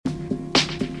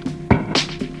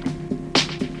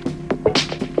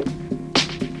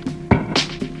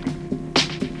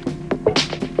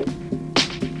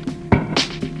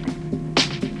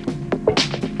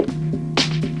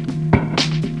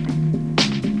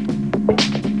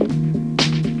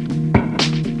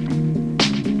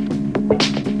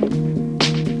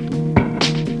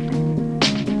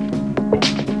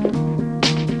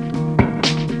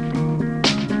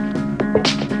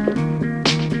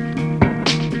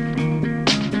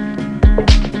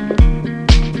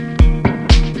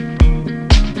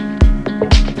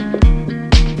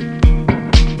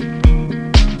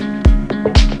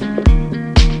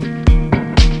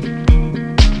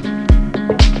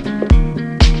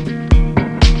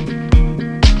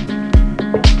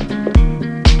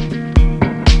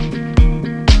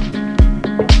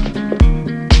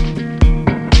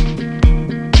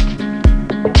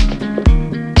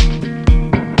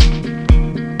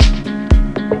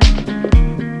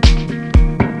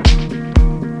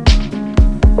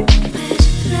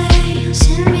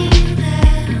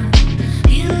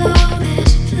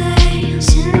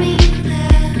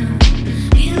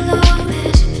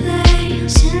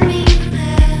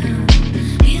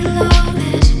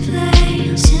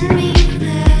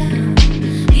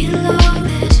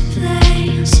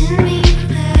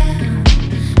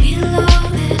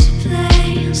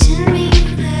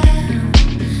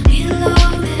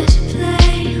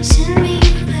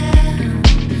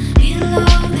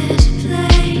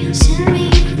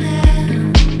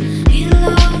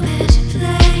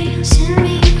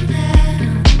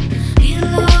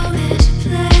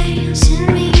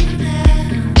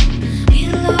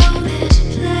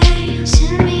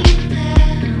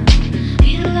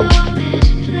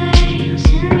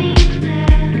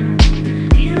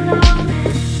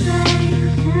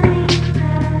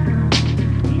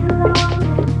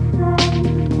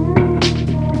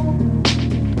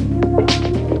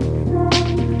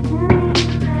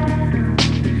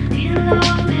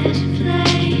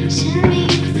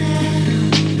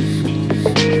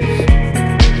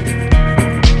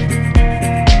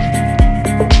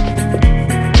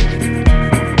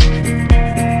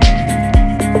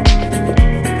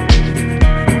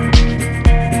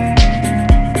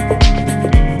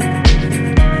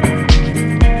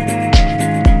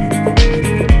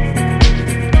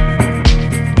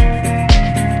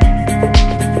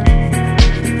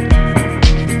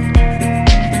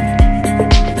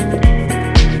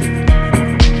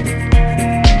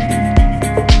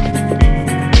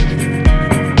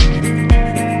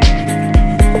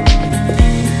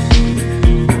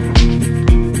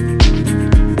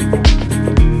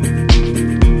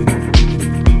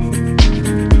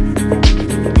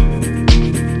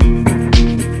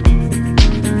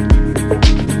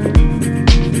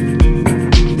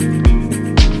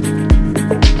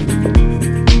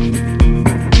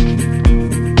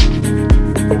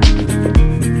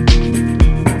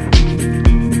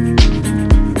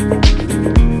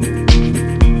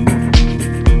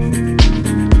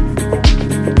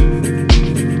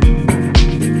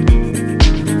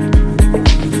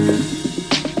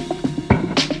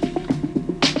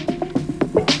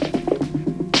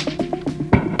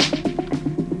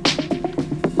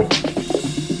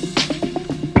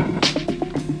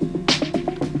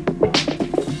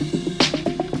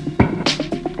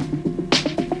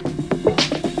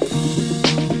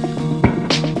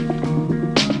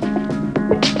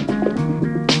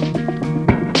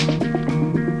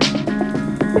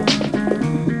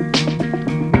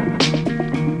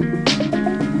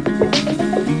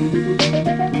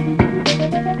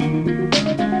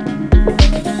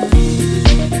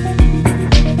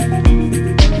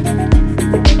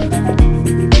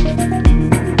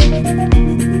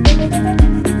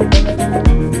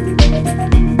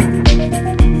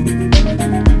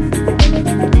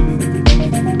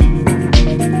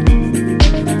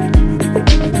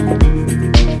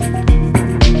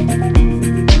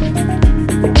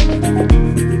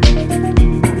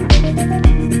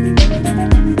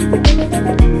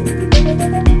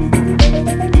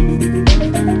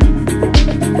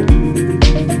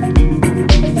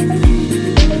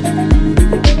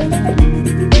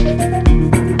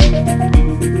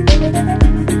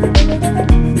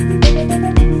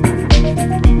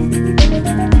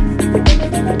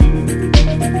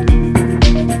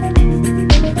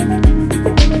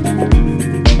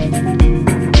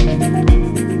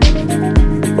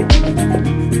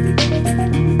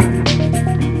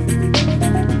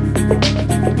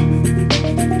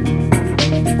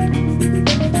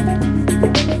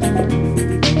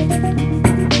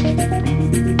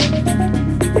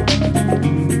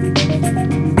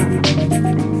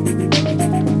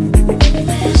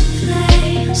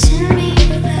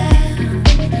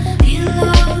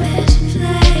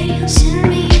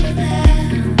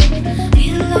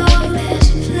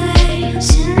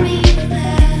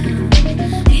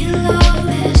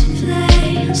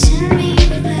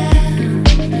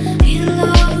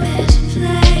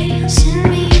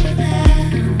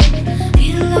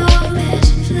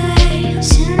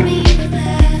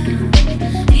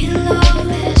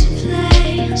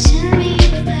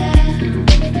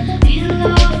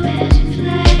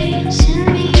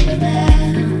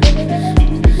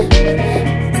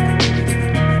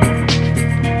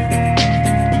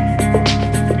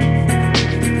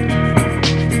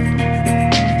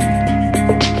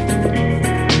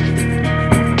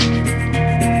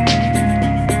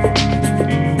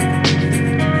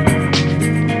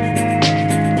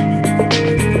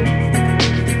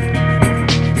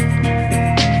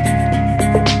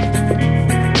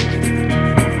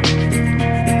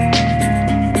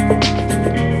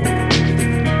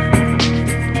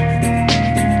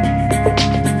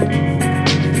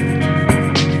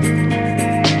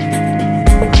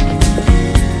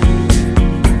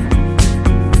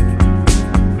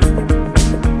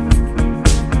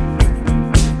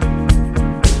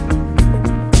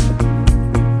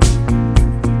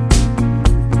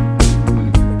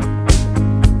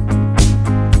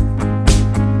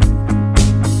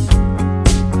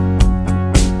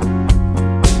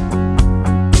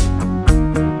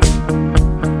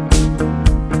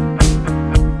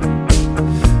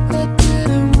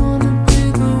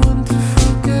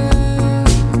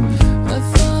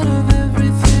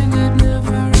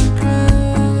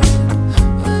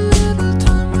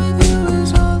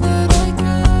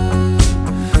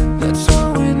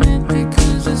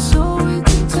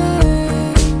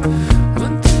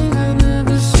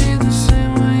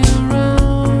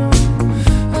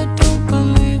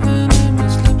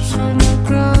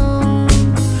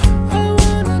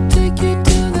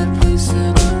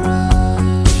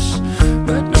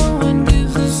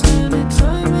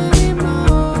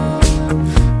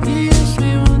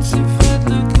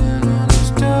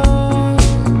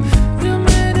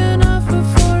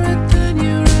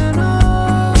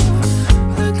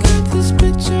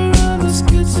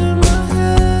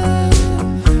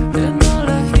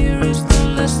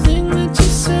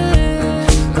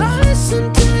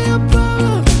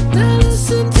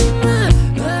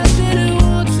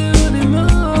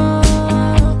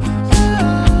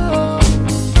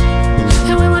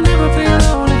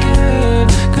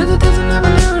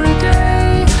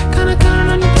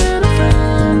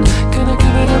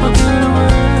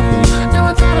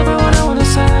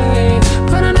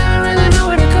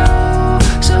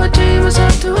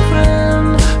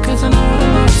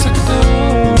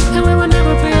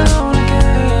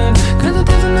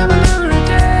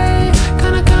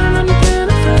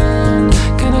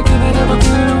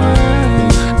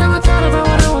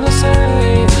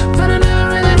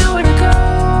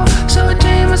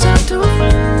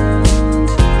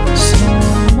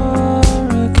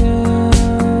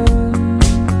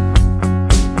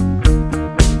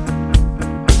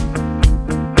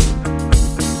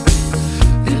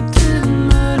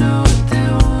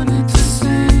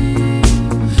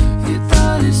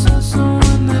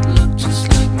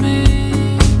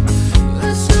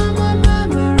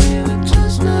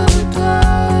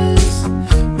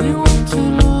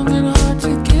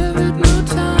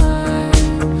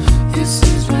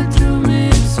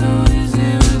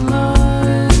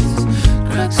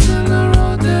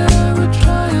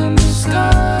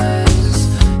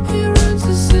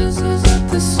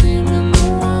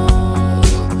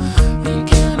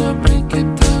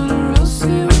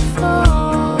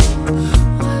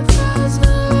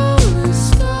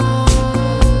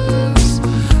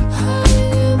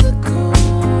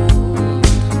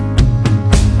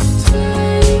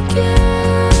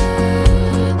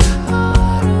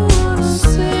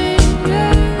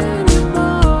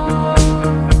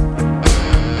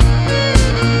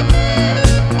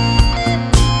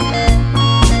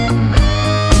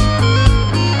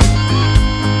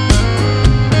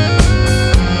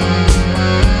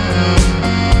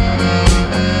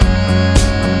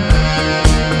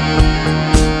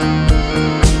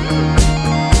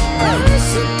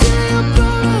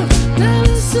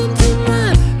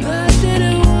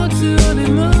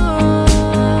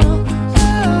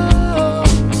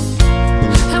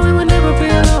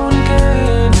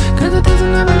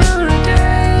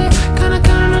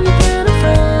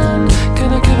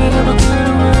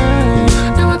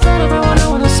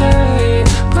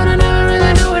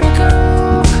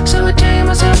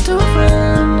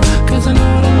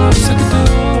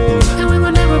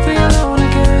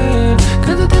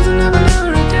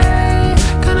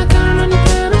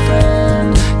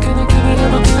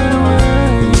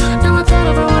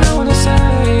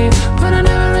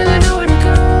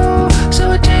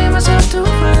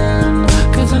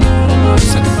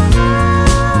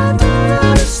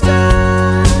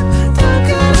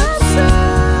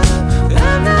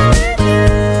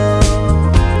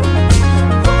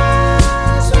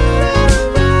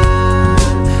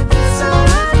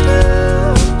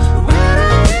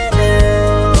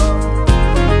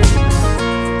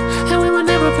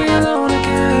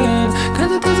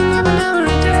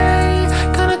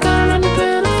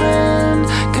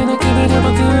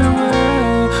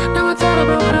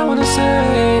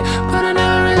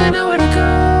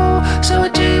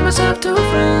to a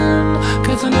friend,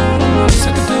 cause I know the most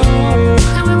I could do.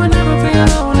 And we would never be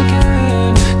alone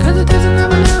again, cause it doesn't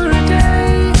happen every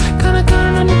day. Gonna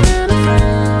count on you being a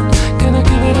friend, gonna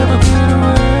give it up and give it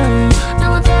away.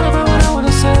 Now I thought about what I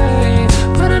wanna say,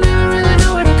 but I never really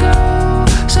know where to go.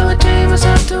 So I change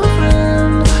myself to a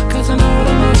friend, cause I know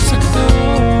the most I could do.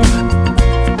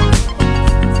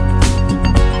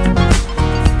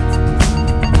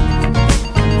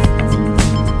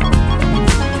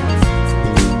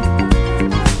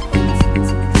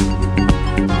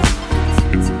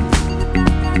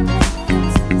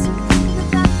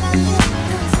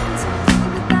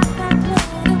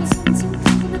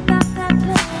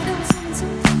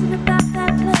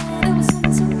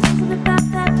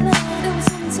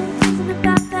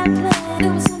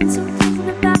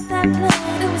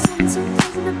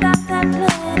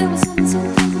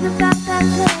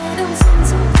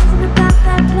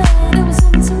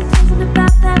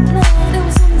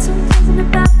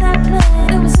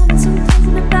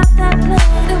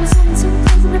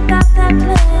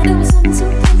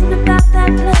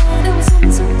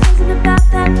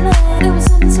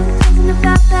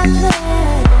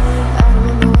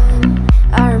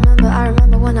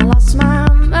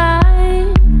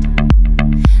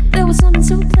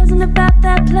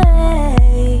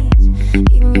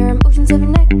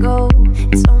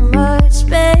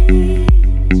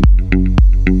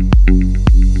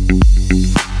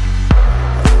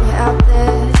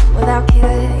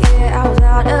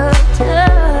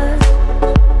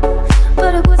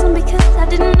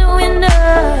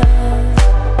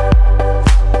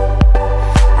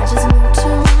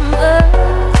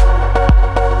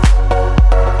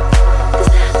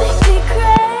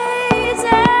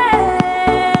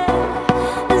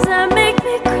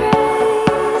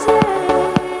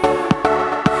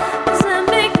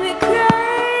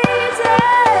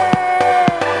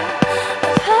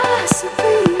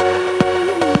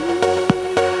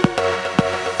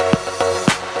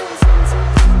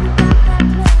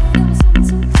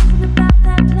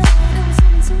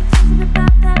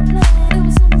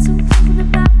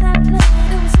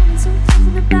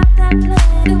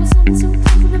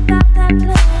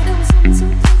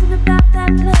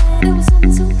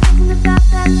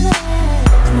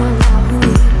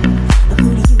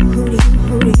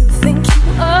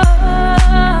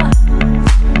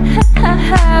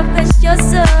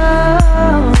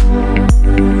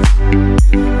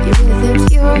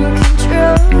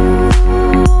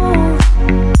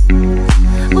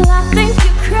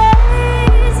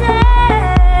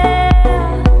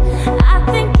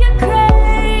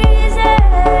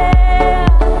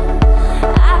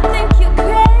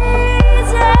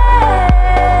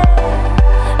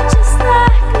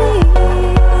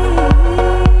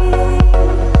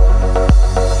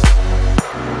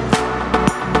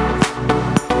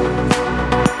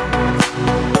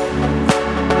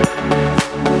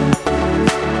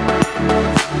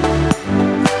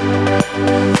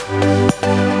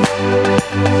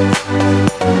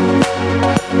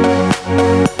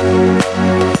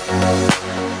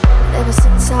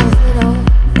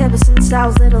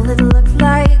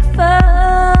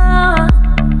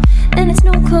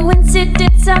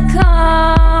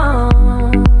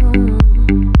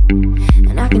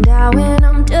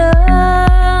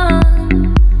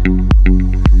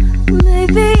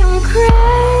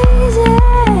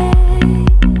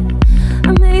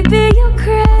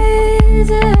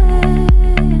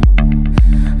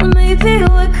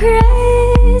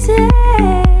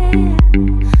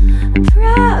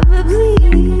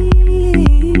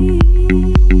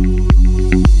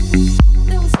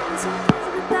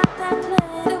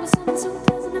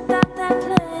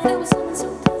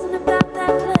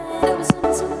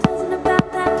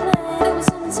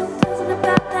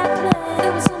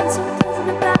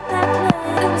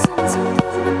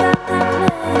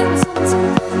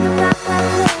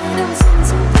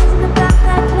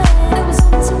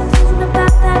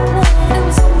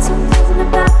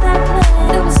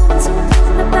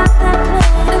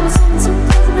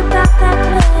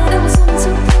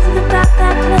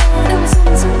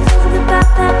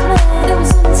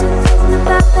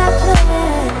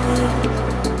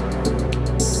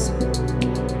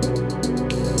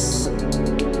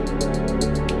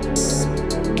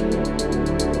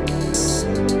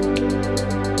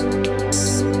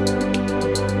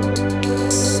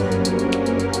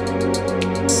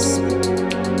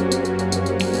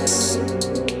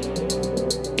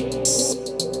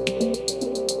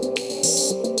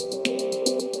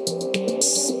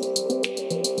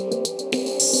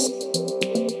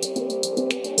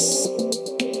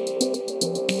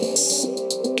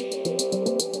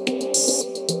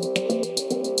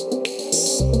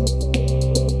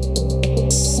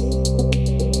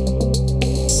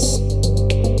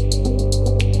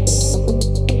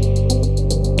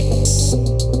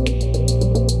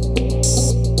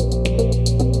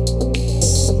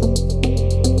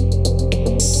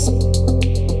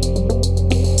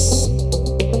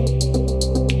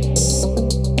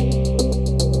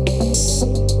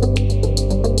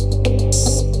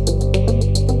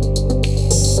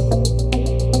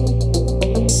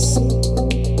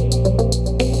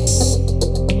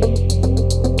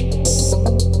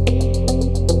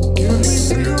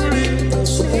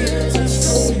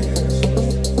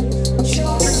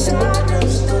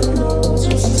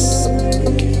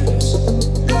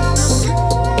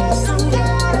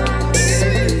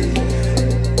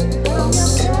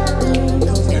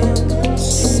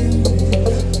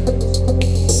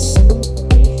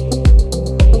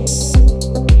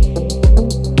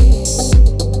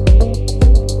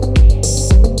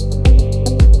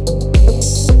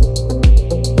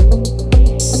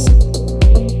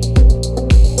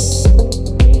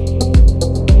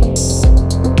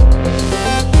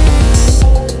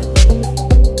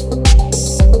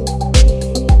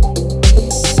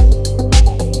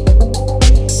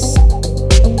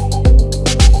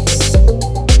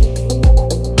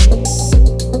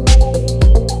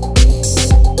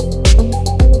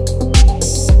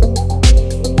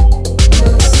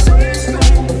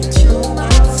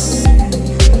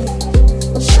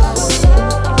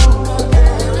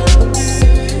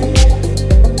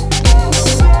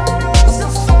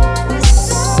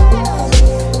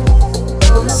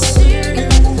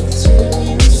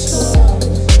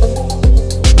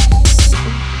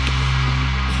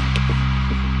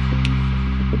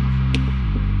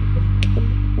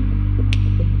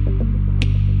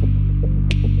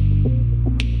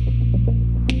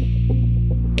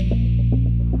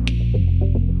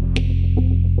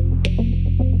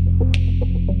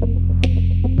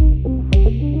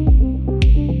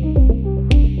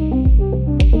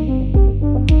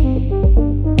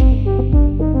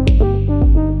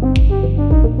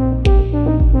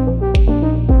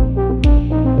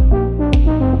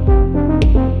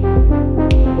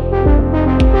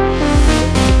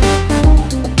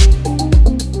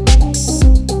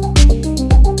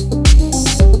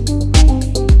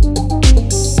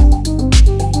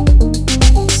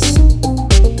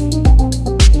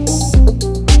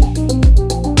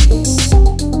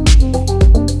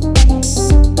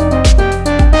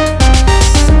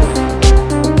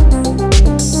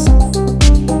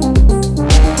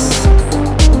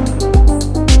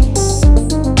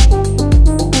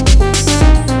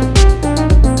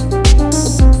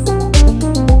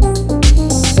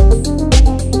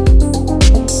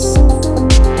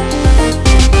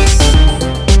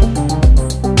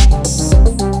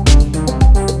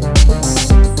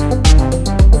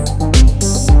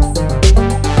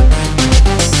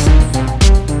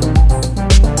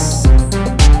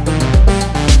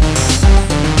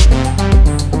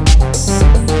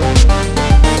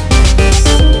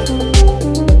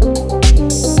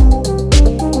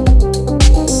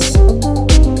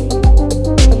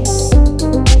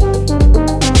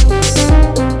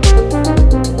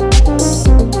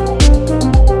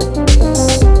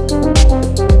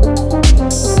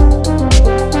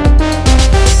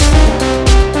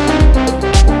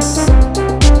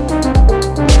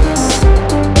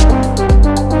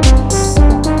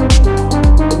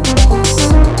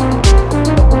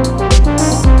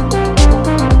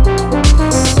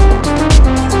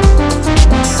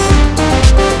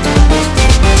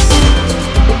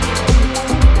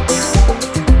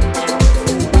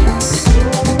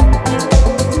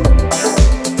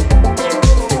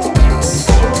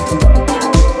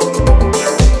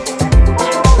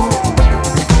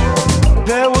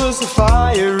 There was a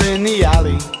fire in the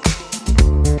alley.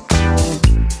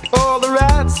 All the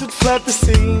rats had fled the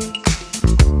scene.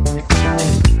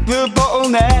 The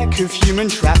bottleneck of human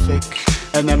traffic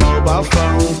and their mobile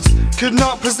phones could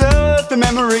not preserve the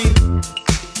memory.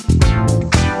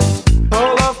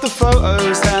 All of the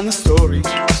photos and the stories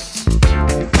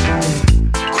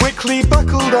quickly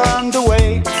buckled under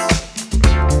weight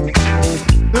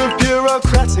of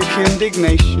bureaucratic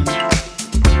indignation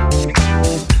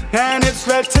and its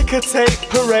red ticker tape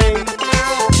parade.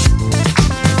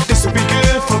 This would be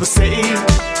good for the city.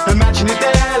 Imagine it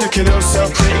there looking oh so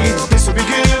pretty. This would be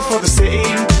good for the city.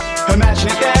 Imagine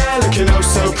it there looking oh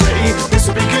so pretty. This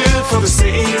would be good for the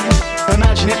city.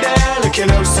 Imagine it there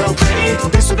looking oh so pretty.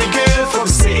 This would be good for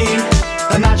the city.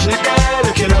 Imagine it there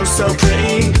looking oh so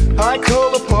pretty. I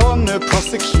call upon the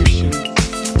prosecution.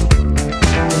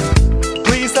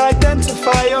 Please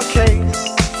identify your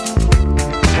case.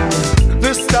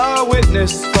 The star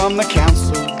witness from the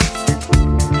council.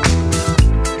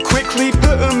 Quickly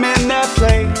put him in their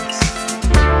place.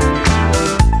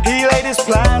 He laid his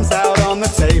plans out on the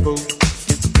table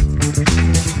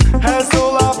as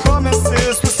all our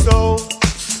promises were sold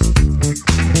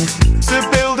to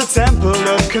build a temple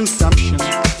of consumption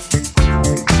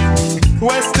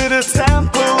west of the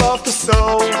temple of the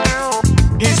soul.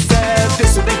 He said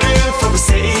this would be good for the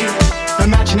city.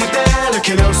 Imagine it there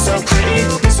looking oh so pretty.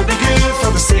 This would be good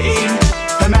for the city.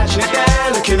 Imagine it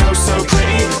there looking oh so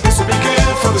pretty. This would be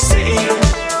good for the city.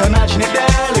 Imagine it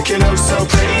there looking oh so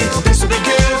pretty. This would be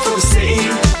good for the city.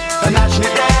 Imagine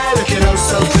it there looking oh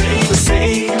so pretty. The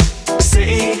city, the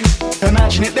city.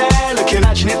 Imagine it there looking,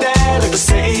 imagine it there look the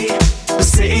city, the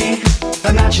city.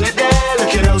 Imagine it there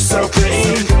looking oh so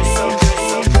pretty.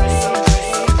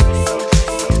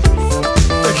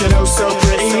 Looking oh so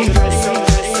pretty.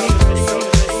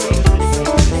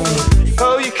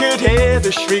 Oh, you could hear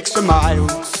the shrieks for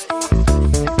miles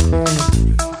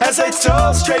as they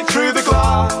tore straight through the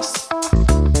glass.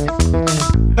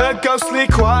 A ghostly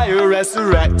choir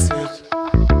resurrected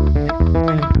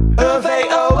of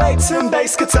 808s and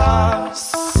bass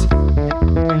guitars.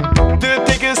 The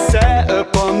diggers set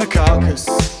up on the carcass.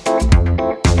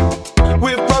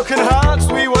 With broken hearts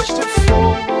we watched it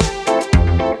fall.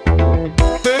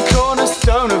 The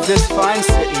cornerstone of this fine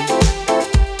city,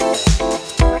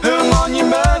 a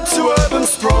monument to urban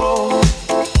sprawl.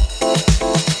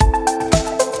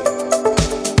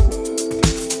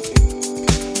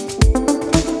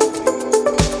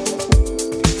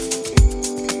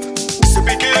 This would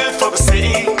be good for the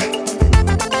city.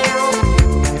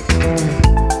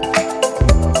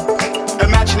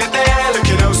 Imagine it there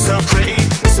looking oh so pretty.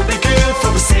 This would be good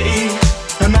for the city.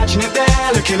 Imagine it there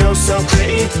looking oh so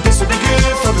pretty. This would be good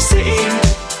for the city.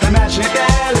 Imagine it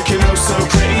there looking oh so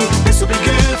pretty. This would be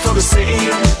good for the city.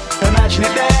 Imagine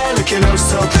it there looking oh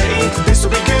so pretty. This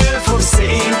would be good for the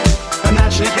city.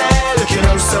 Imagine it there looking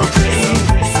oh so pretty.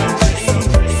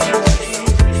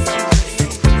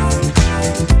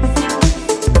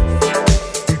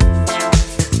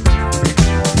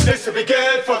 This would be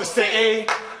good for the city.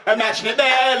 Imagine it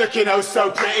there looking oh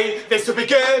so pretty. This would be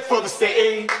good for the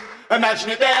city.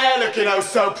 Imagine it there looking oh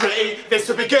so pretty. This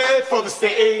would be good for the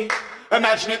city.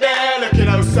 Imagine it there looking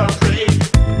oh so pretty.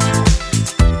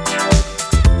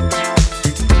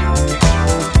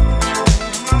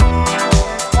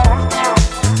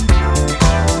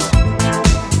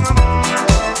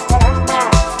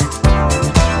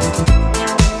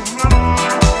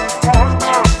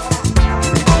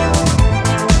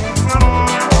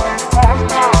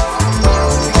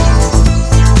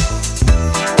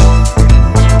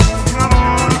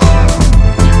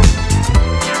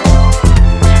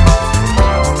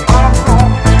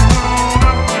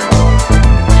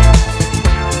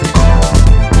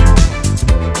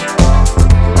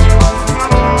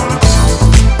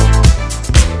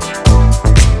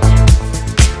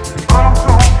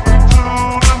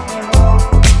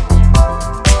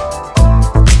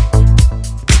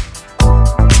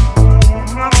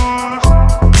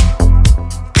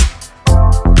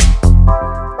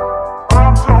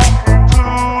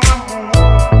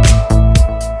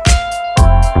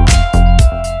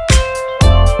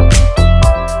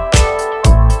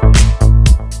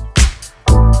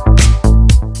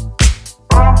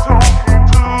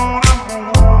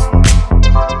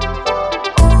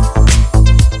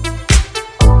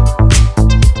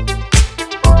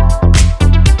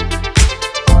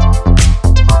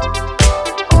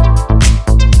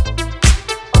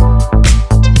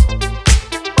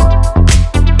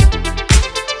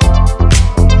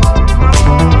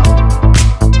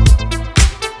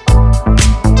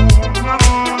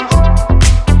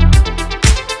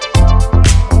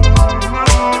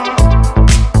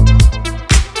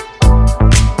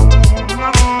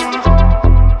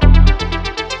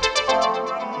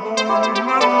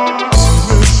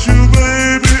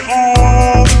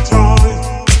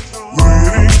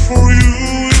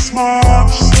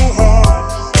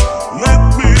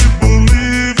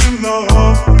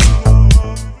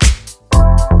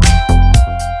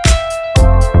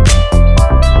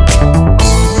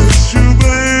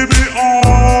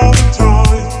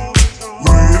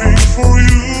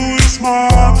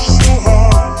 much so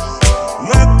hard.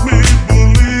 Let me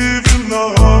believe in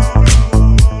love.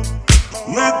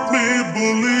 Let me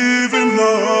believe in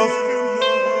love.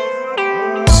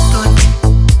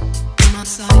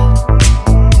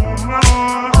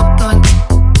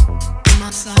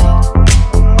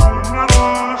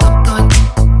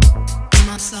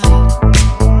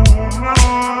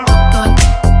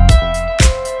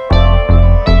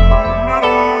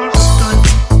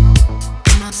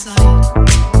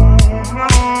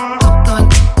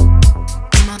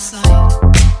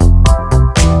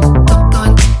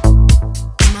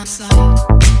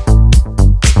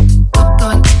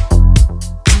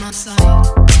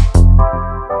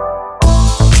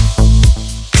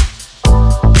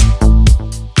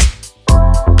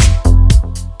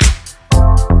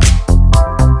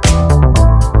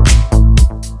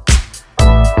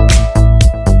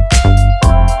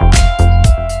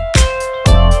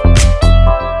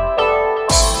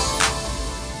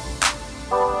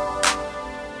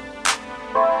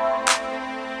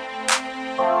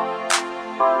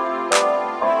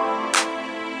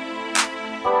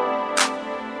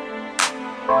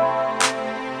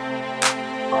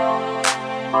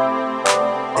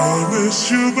 Miss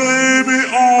you, baby,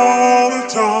 all the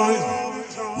time.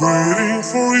 Waiting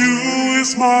for you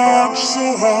is much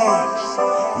so hard.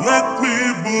 Let me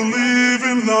believe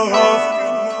in love.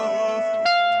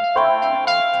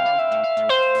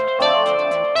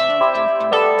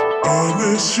 I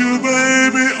miss you,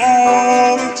 baby,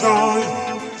 all the time.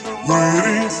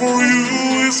 Waiting for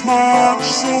you is much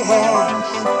so hard.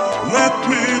 Let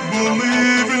me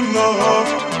believe in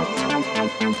love.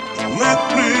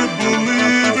 Let me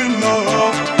believe in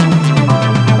love.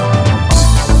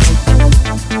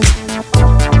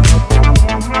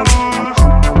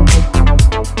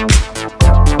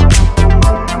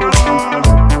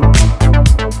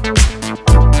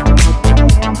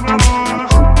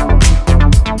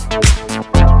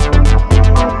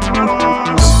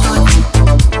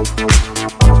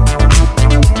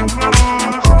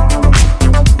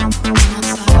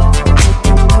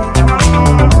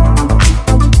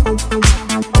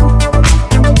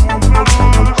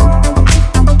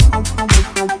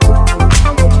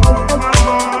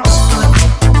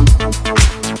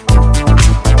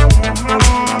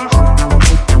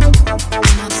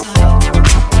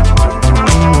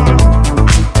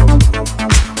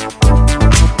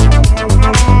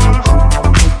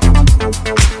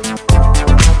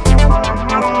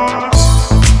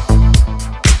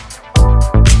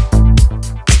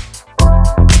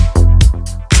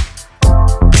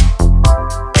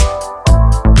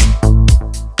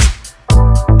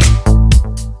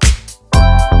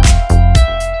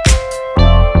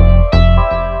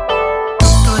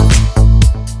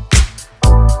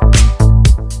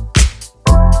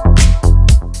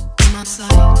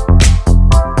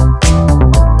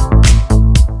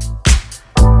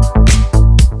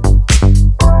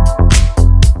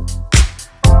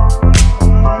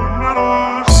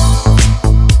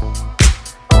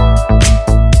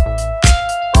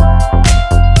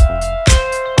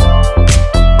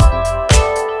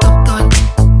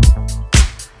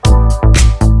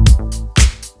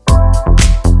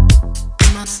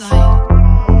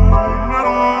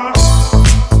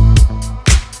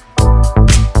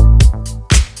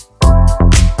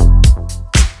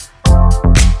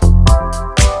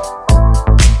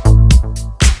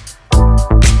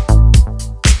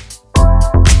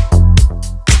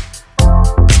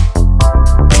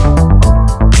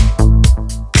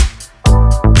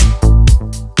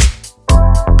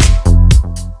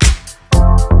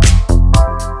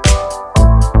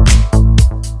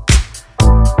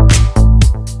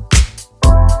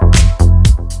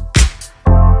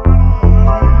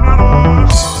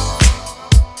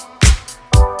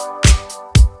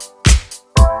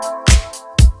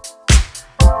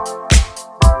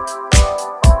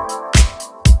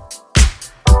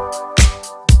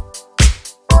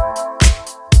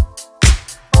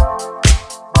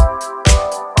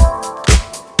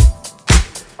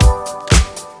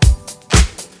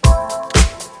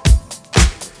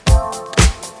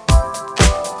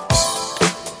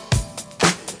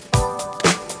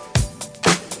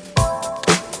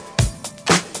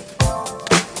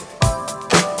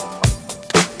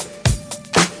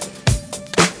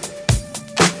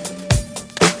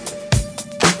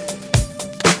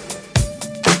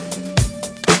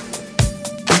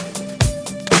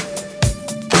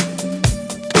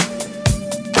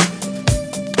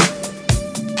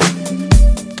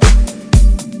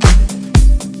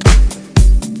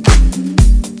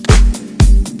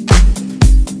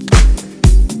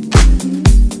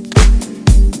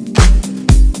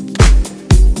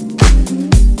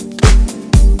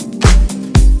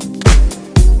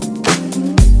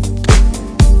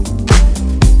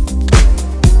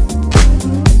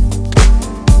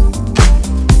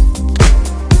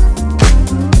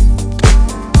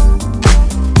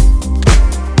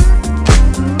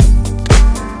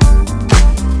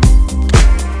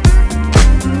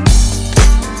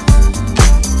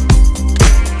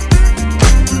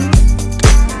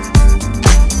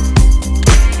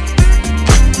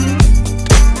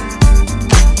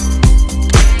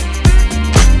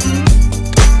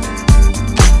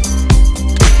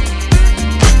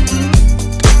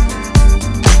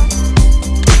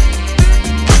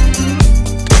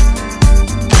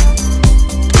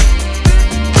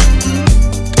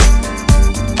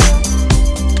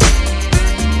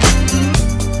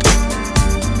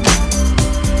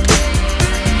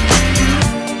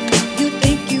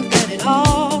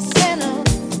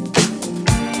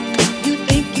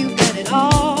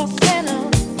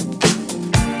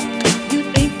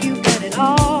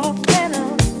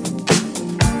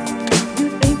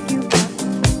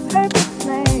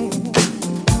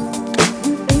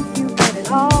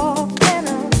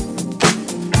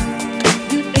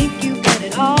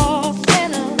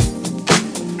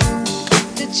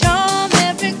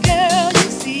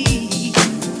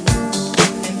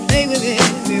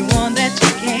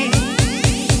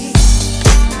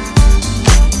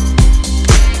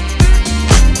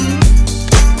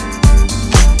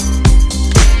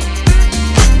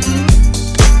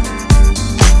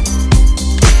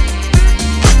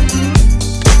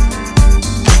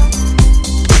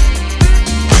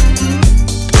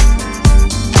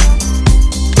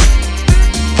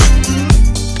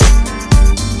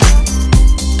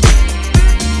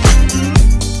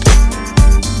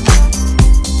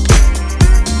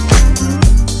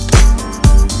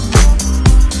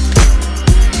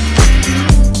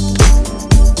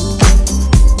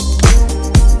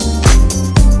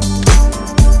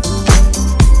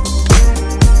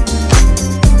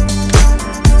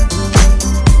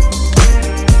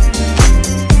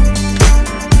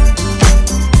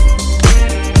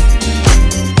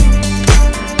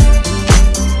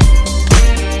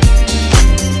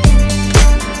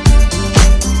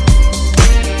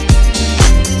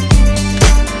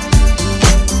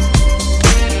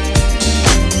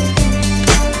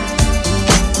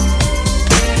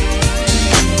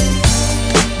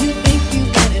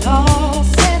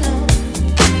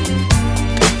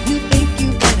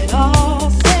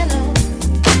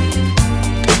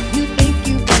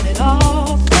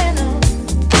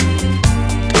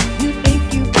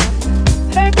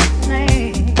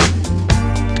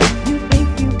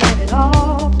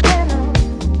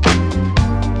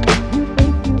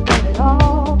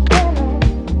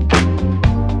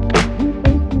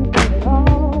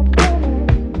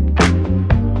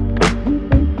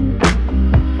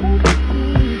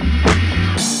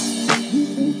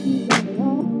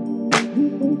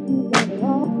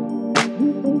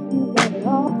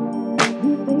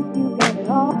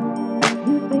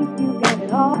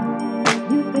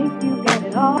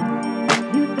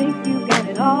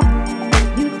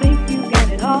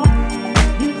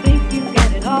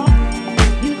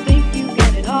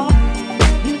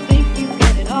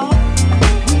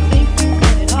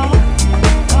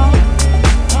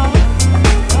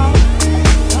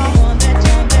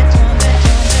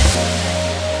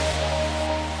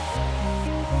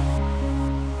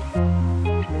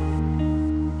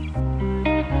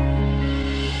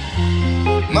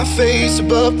 My face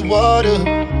above the water,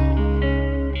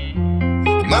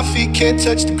 my feet can't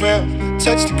touch the ground,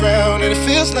 and it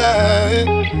feels like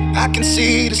I can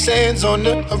see the sands on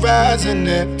the horizon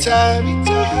every time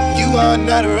you are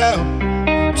not around.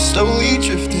 I'm slowly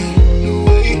drifting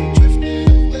away,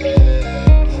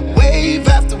 wave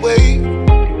after wave,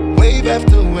 wave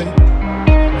after wave.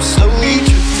 I'm slowly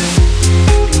drifting,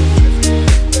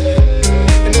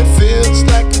 and it feels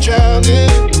like I'm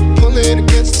drowning, pulling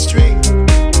against the stream,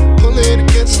 pulling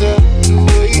against the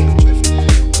wave.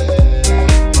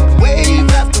 Wave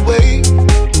after wave,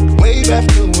 wave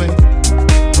after wave.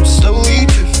 I'm slowly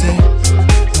drifting.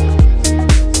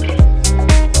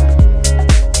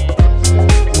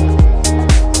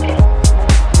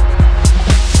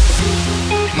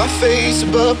 My face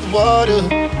above the water,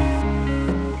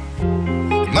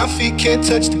 my feet can't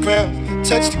touch the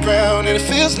ground, and it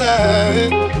feels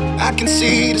like I can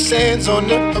see the sands on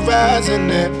the horizon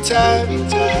every time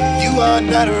you are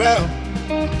not around.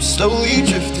 I'm slowly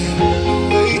drifting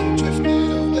away,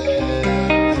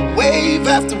 wave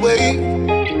after wave,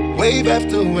 wave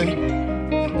after wave.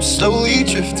 I'm slowly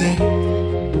drifting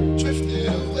away,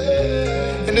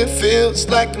 and it feels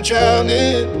like I'm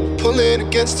drowning, pulling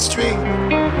against the stream,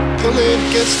 pulling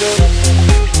against the.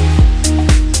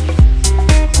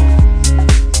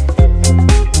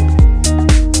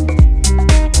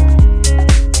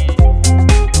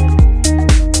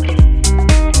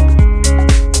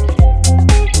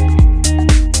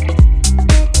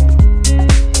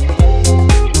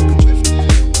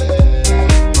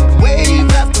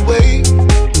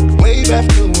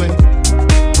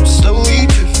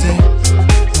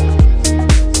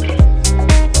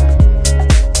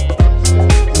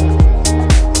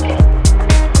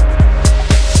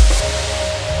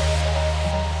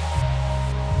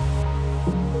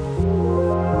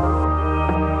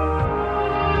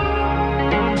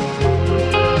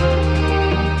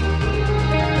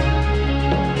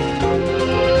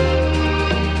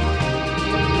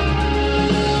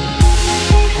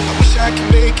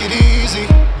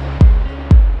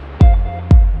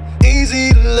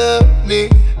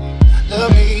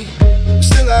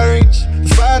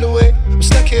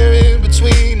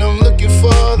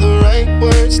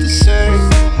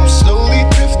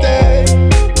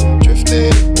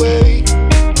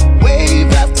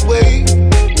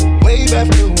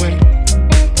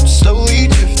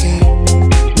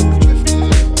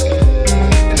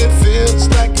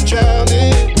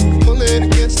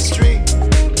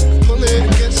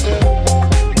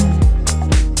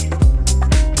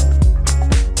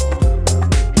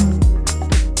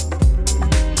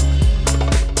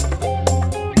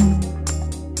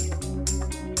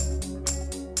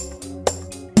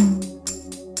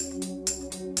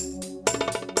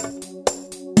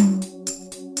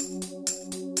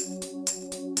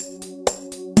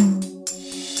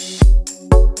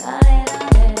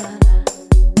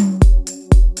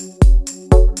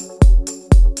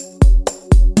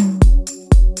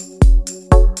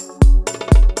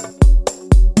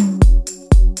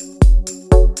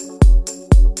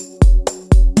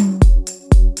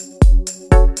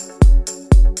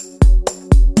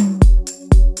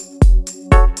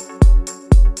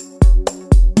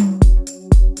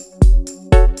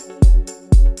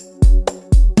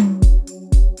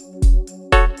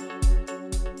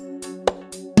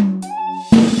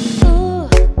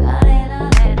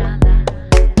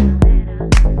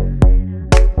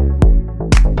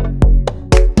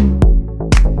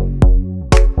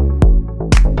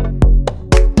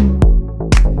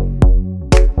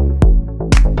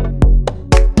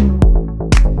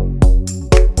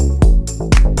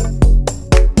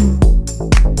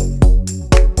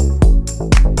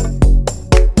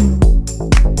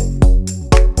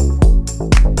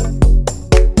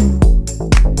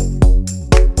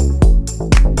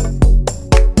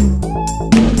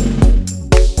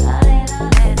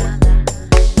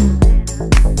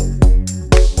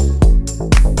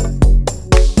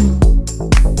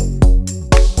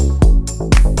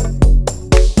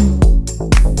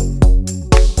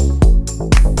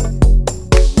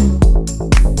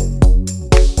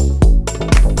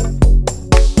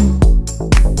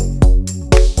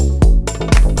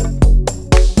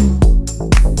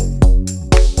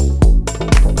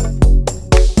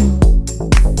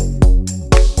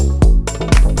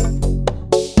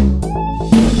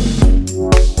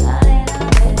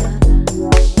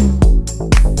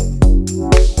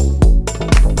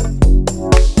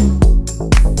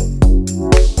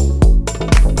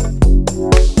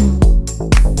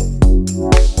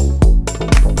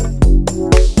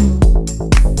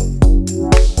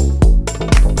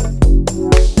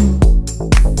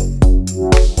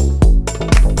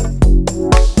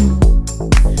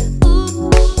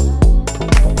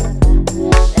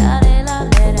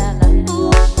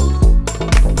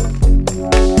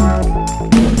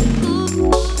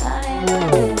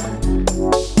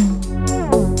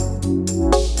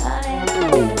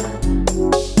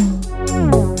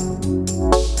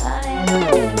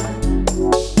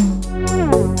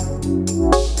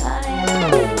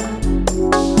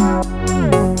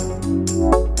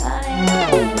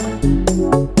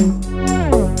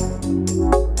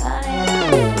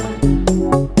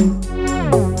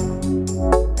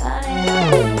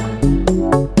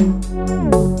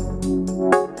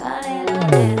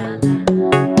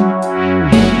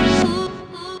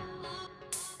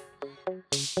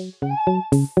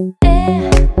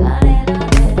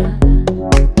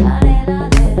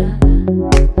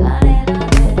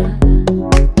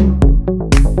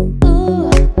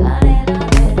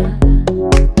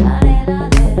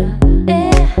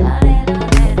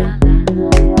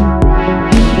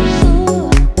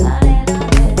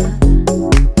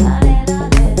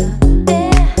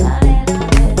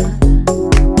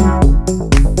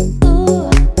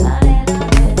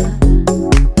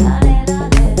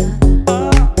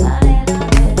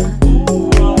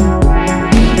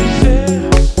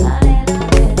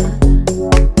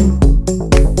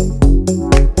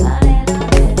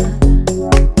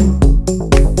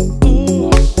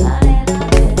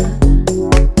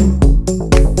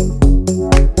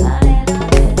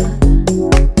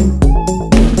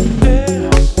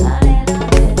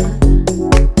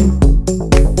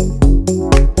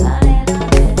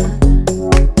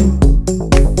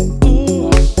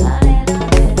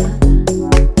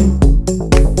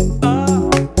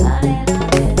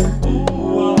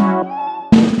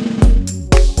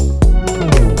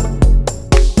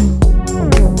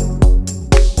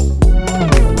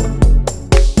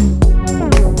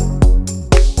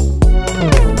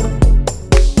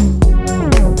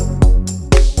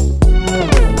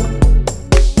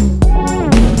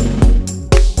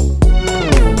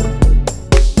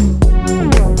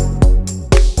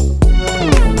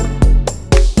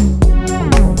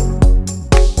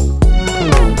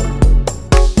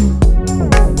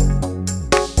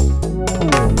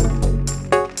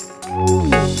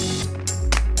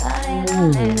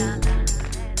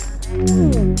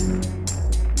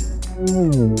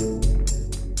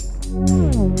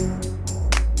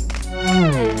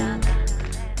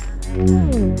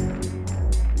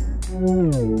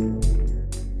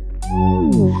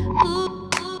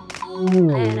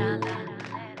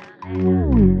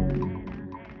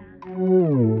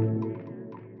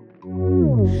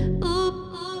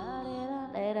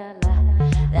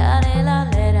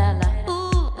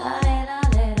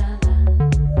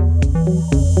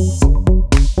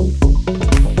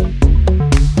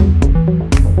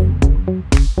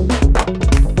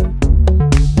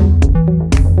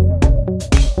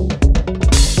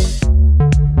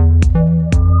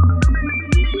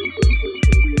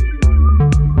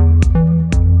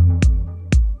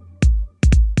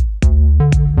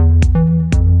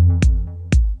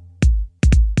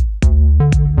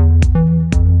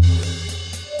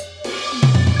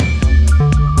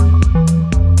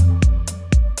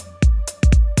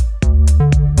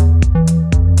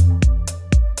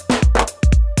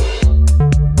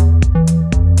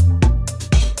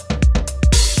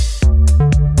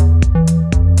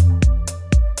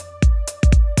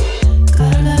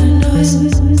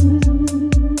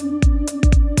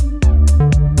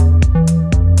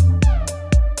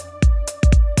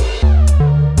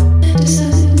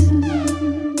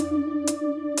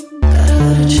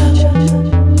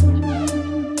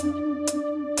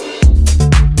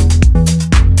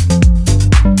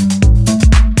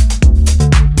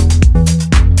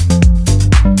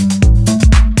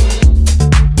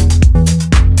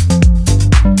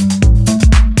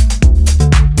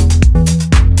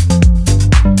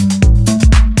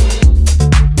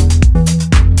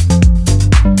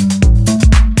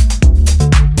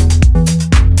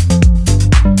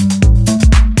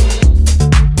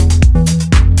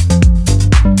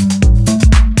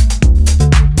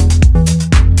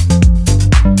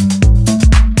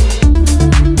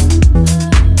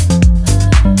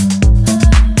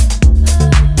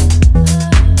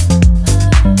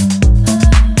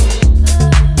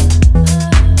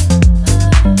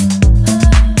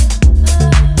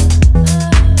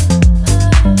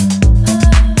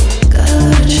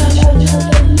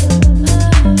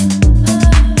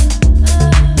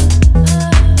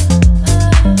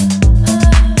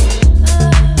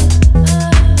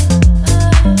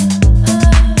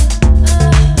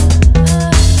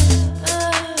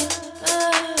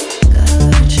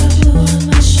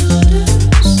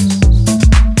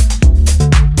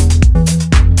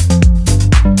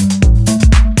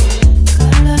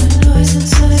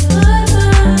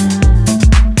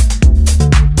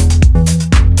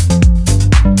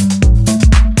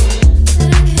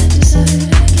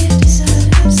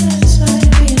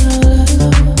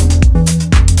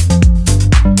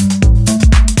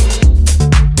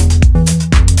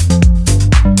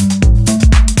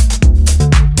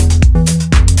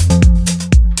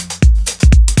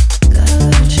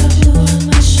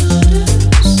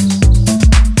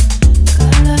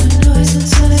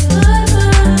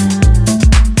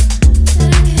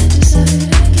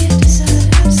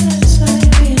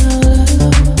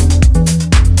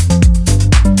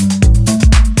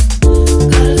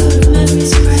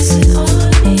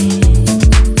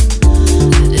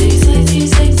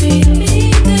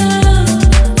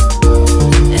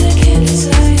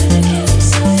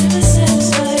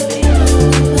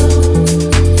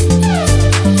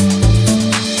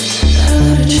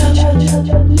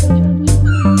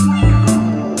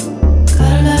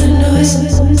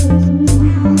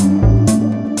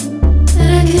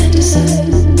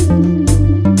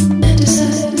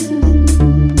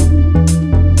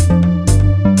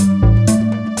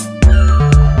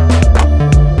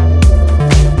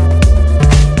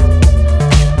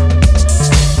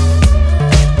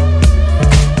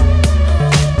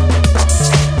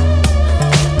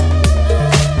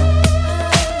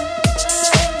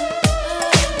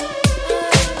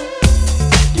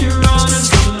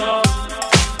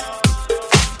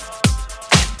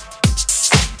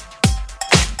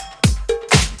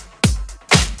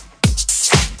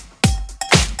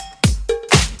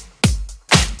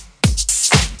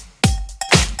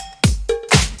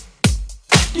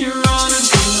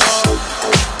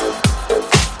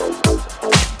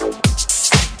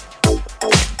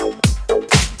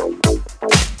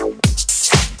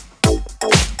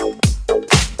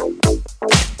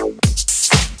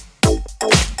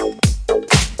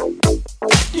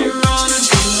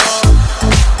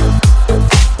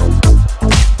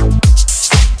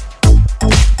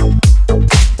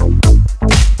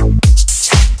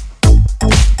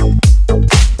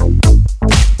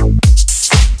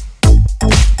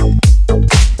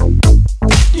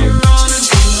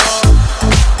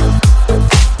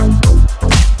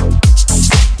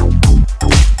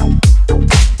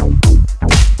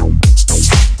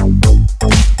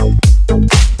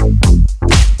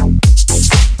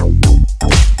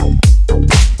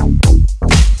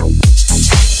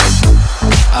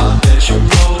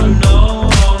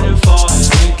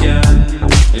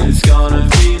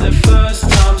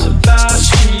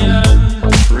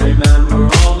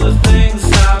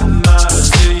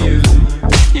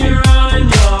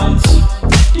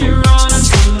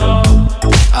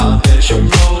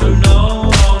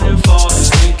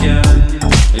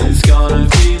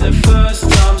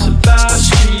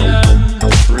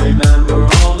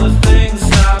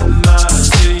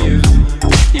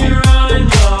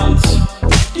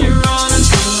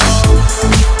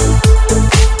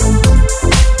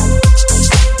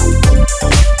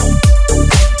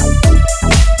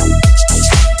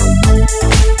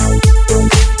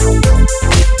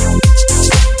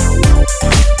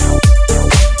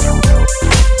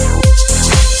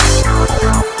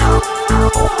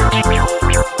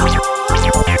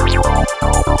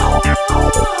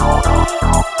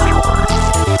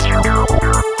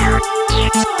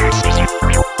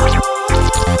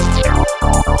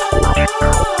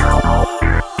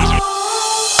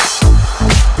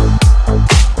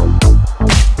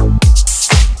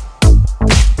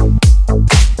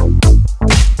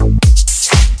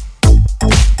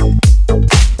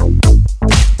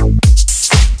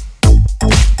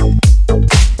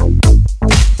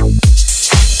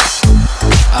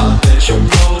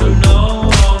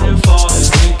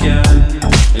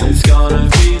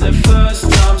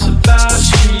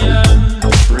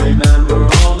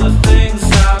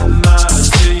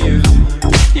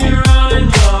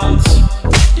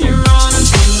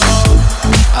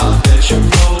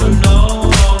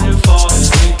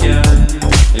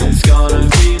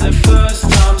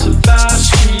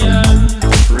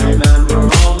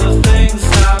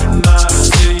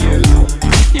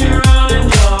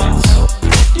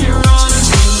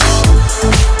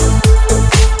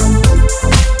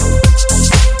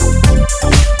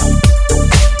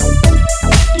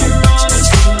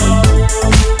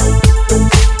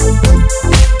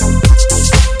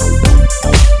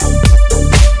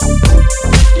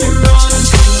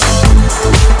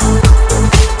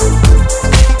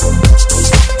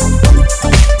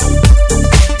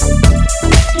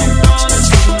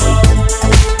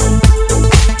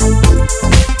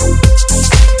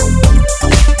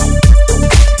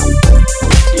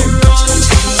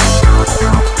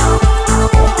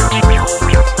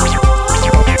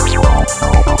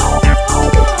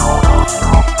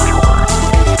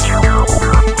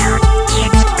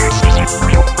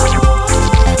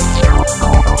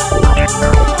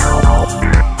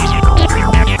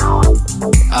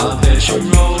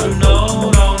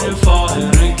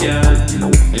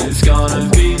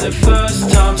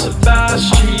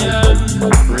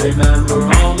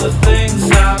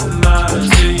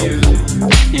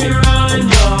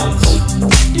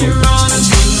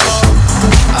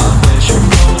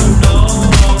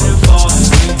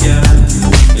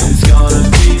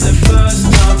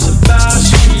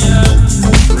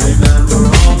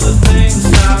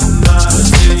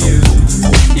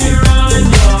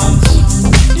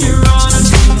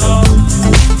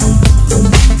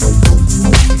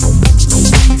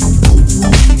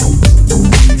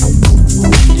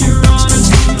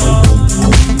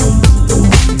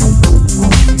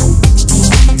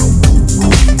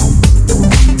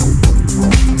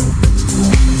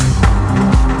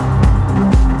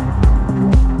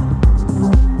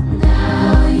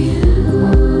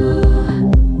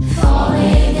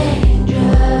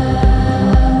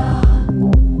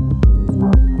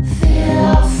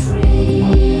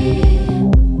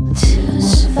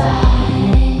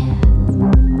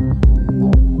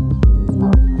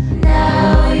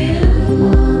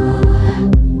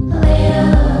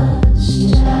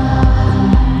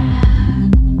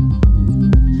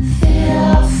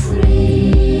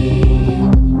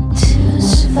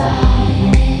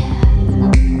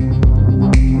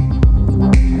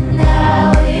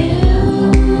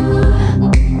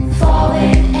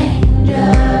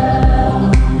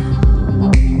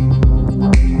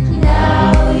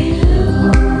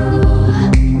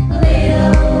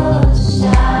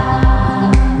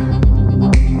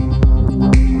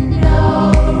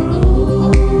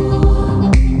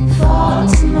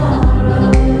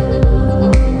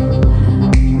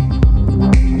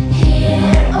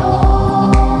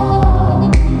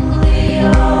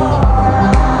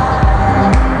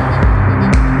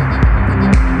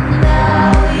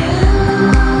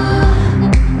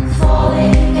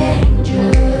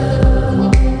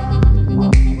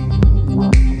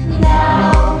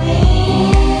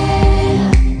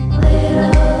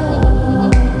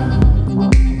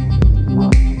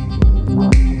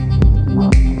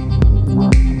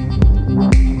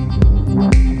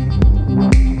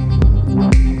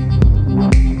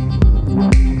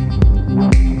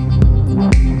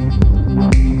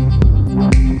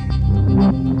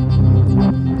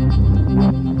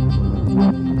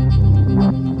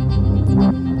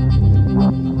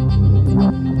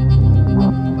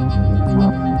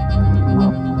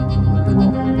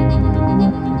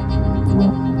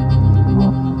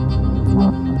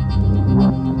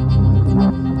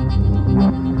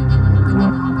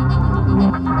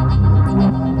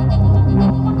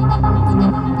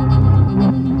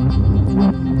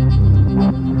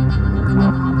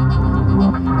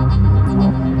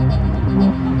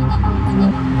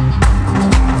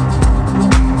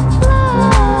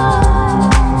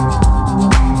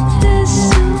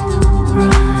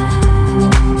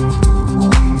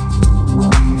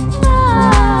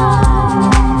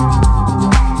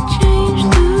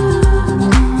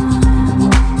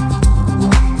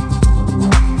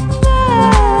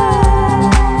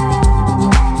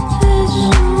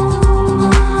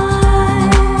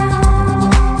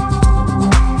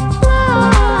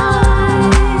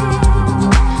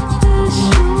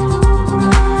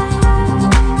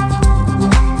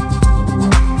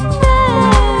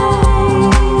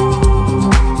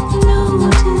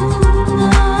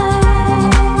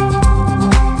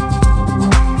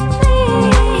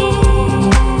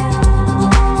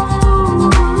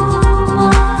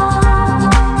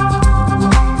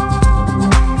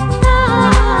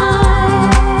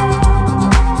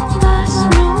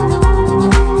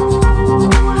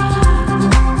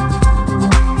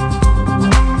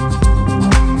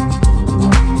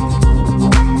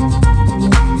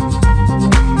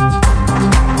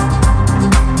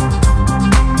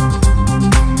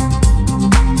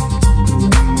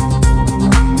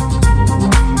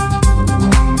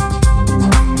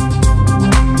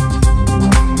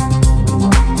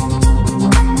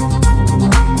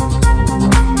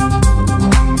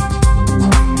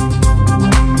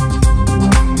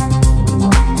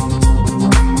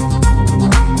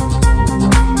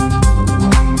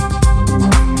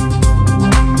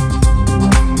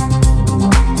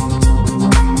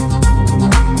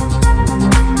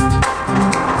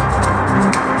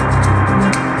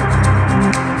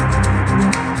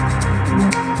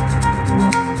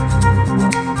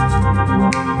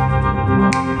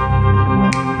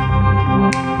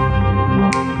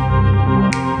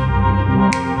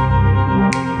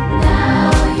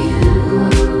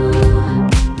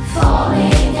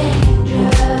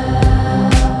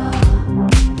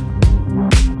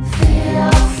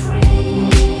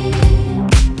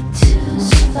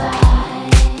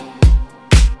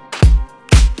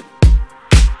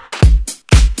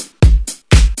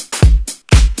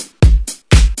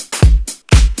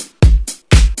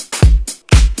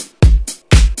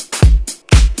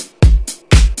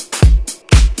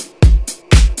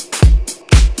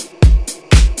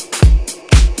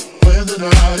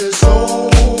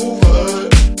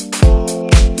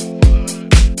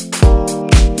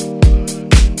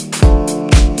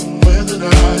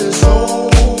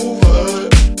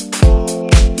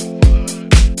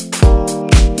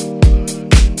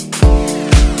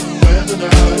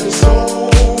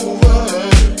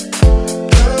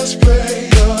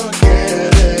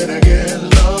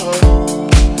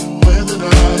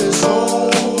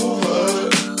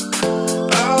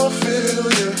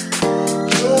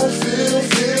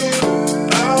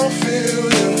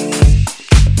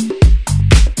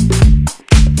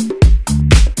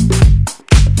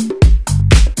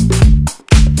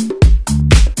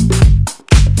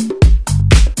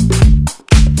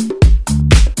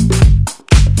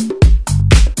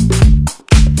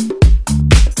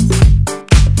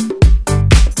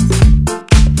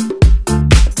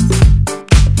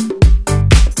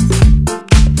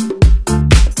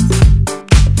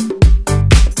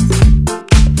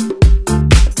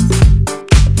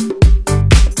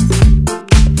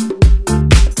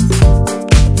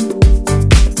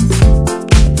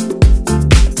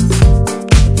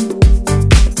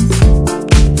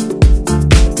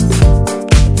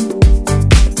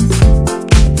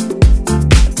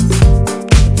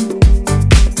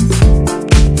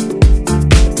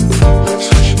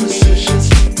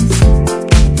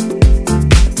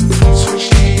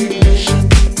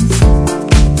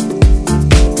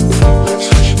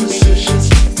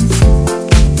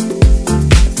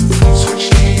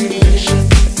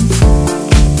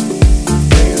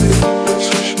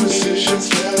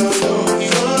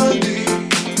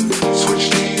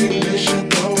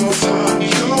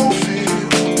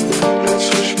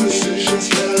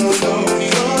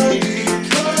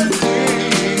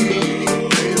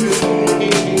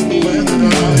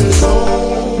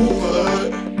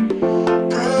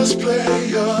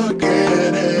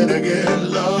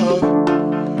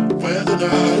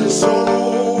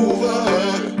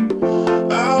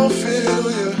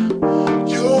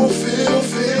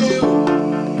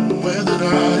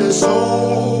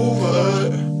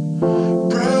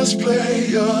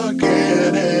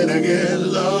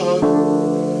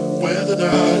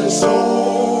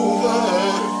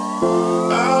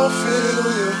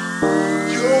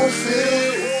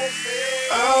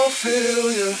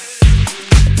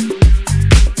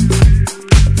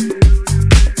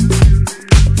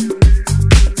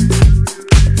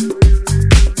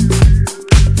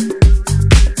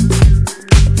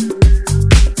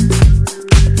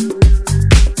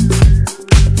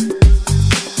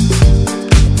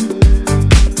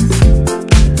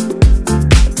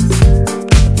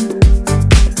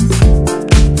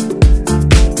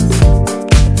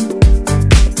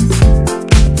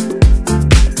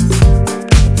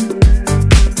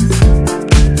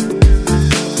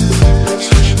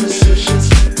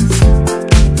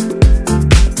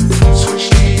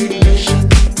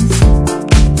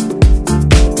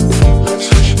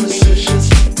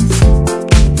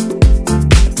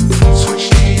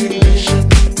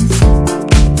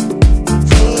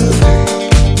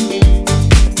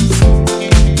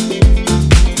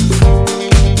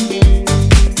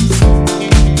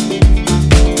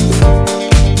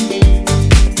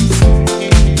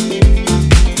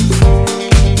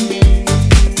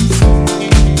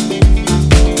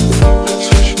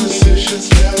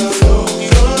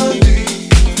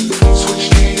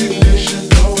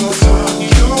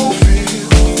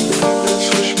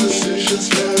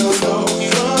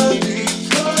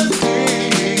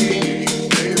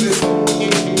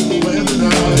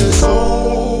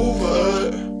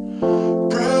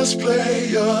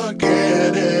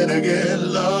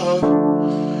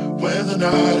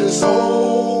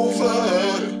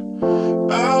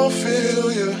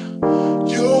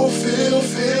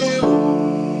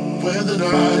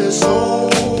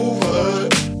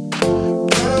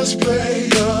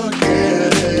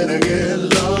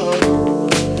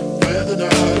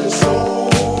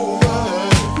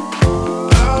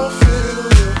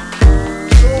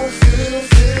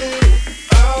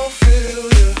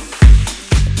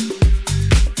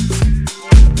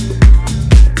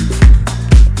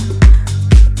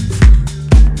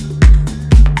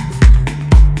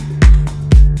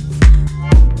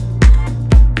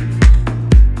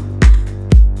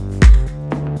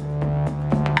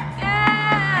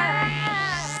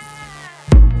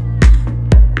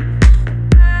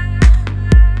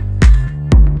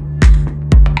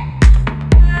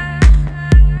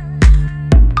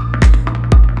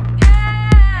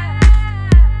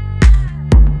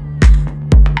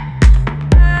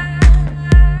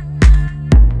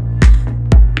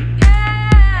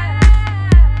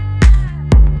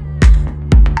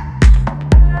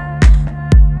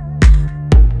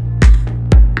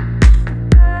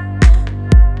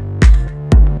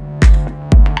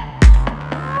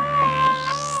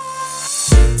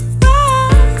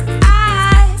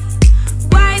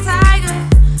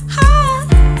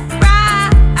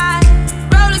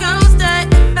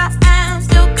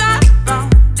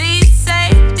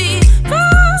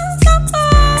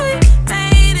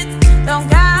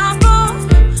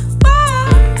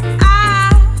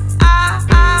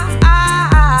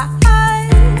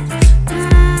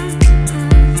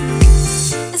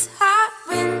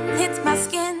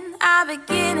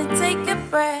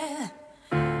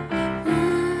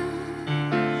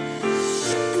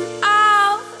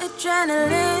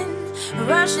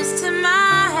 rushes to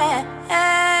my head,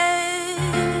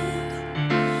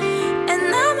 and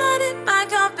I'm not in my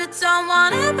comfort zone.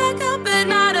 Wanna back up but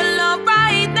not alone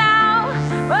right now.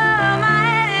 Whoa, my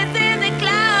head is in the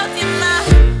clouds. You're my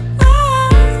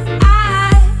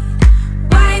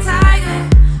white tiger,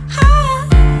 high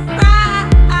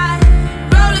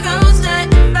roller coaster.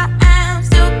 If I am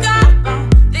still got all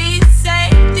these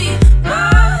safety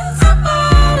bars, I've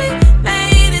already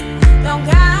made it. Don't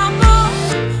count more.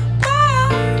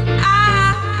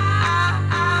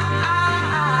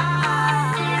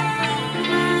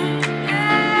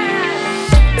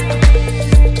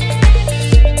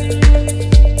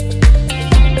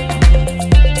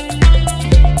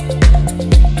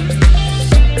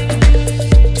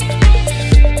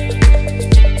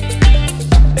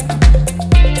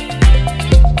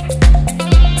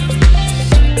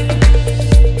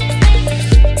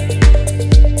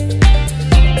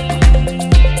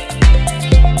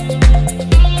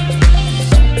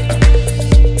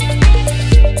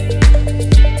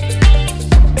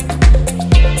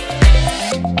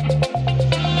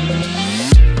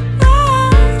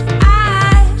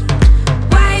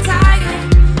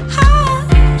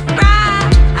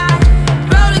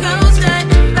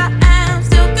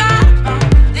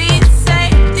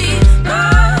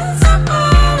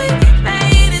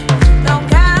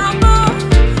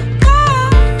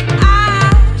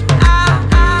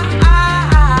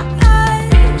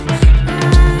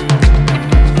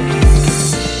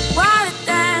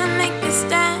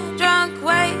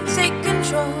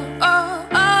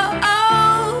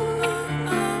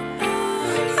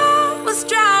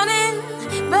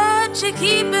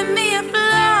 Keeping me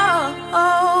afloat,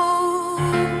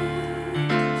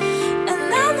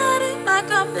 and I'm not in my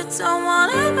comfort zone.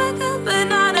 Wanna back up but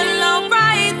not alone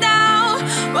right now.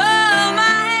 Whoa,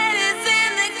 my head is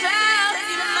in the clouds.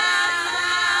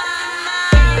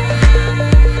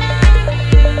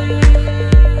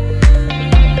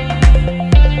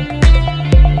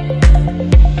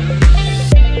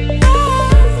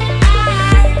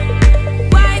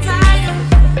 White tiger.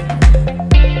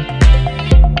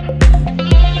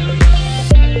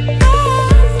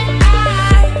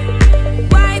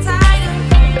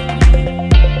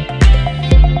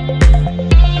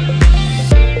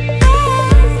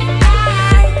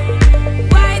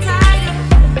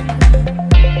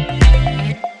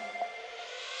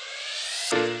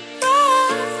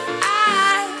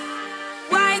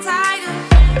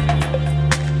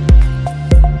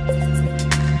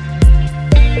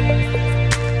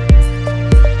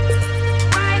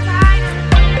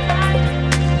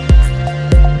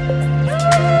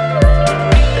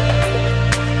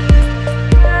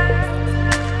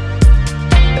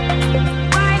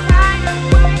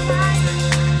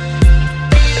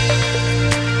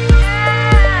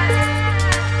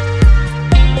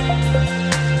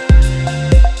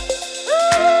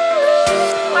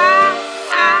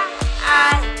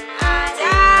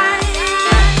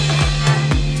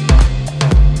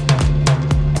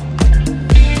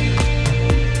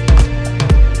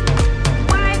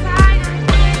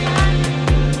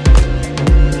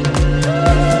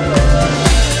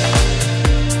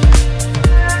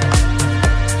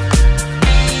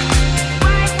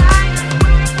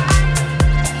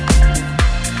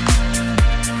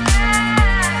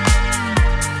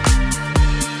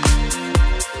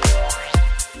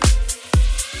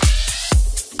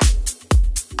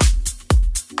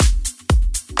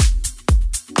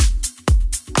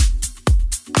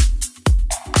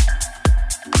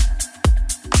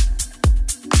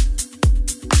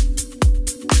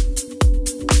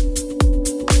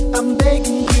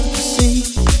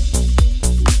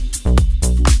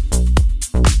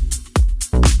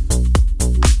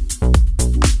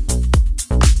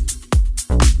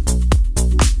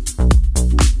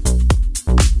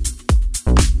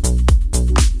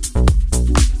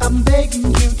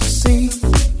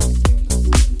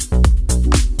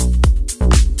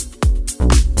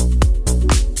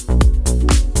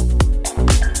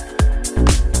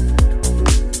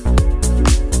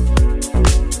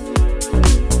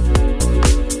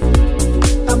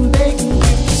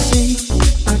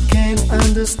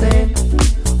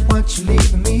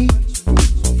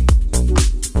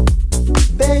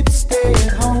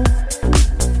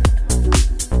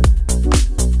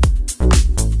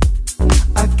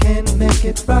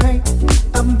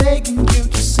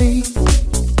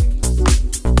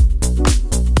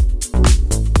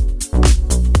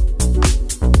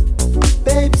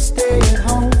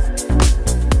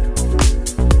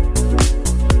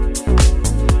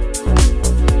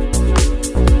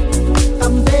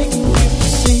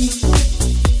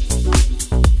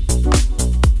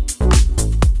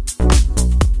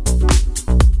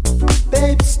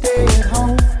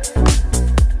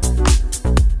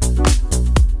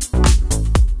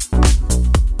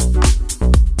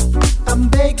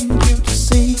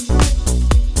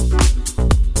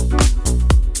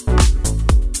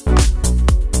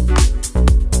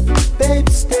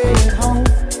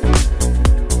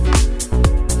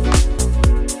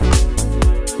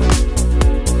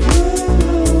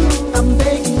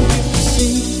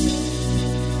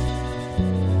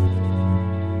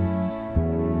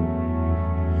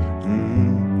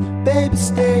 Baby,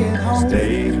 stay at home.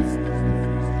 Stay,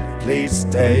 please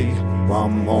stay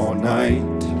one more night.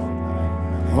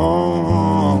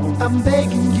 Oh, I'm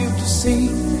begging you to see.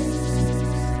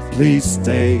 please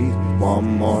stay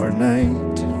one more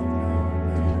night.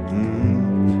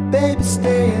 Baby,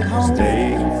 stay at home.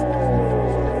 Stay,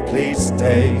 please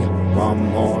stay one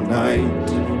more night.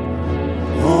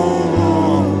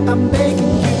 Oh, I'm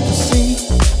begging you to see.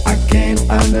 I can't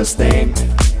understand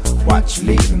what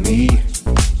you leaving me.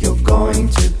 You're going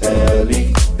too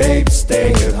early. Baby,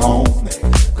 stay at home.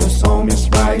 'Cause home is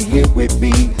right here with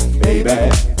me,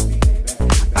 baby.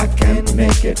 I can't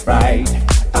make it right.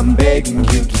 I'm begging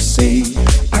you to see.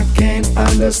 I can't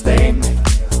understand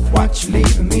what you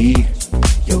leaving me.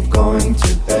 You're going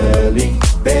too early.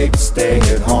 Baby, stay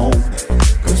at home.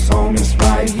 'Cause home is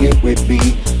right here with me,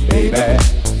 baby.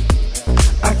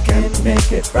 I can't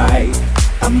make it right.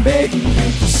 I'm begging you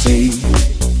to see.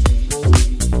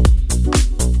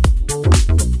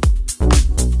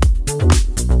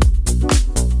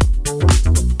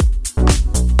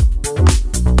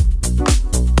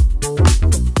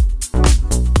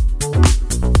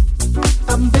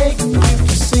 I'm begging you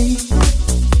to see.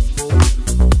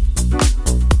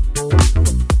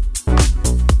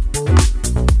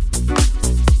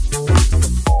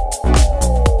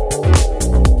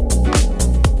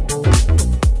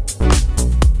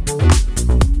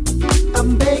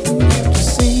 I'm begging you to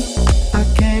see. I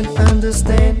can't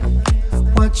understand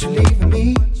what you're leaving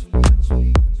me.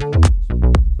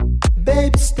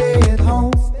 Baby, stay at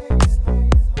home.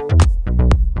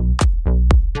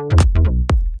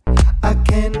 I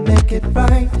can't make it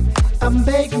right. I'm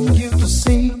begging you to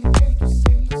see.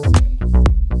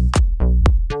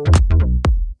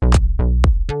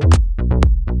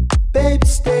 Baby,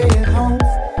 stay at home.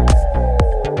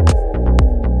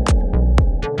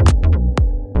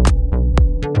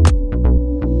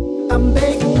 I'm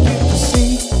begging you to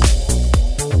see.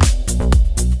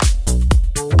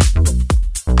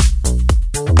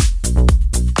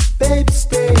 Baby,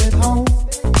 stay at home.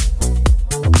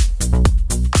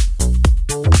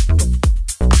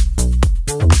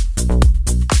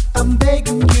 I'm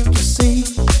begging you to see.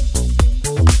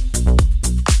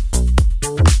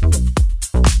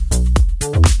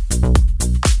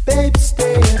 Baby,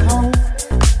 stay at home.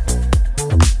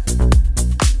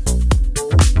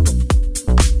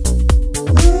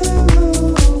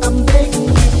 I'm begging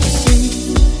you to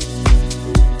see.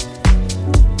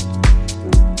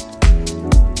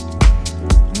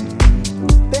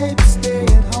 Baby, stay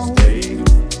at home. Stay,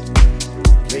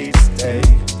 please stay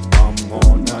one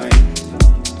more night.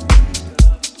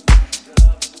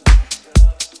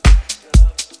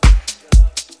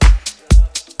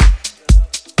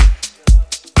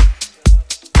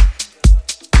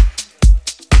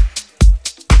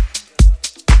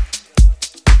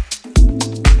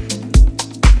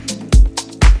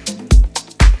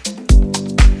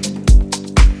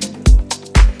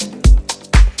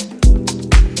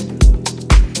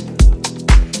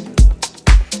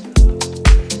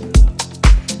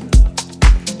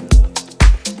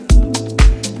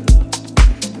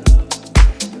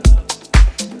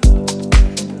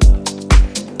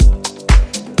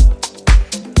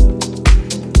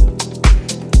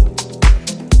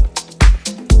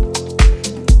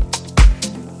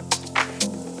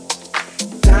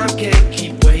 Time can't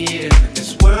keep waiting.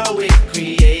 This world we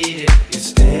created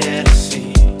is there to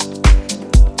see.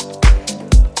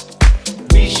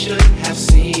 We should have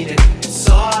seen it. It's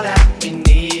all that we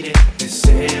needed. This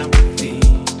empathy.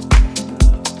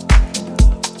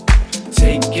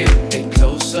 Take it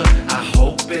closer. I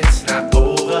hope it's not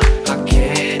over. How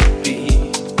can it be?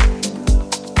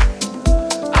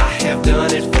 I have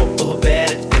done it for a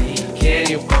better day. Can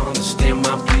you understand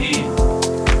my plea?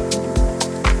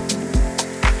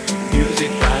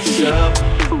 Music rises up.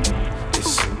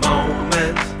 It's a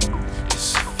moment.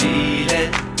 It's a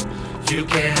feeling you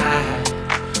can't hide.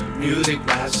 Music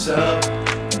rises up.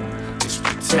 It's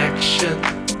protection.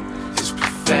 It's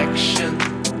perfection.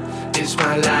 It's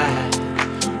my life.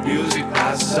 Music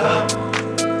rises up.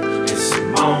 It's a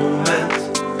moment.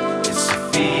 It's a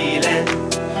feeling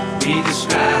we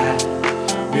describe.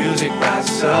 Music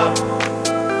rises up.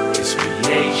 It's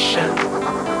creation.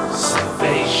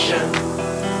 Salvation.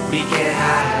 We can't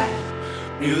hide.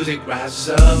 Music rises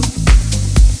up.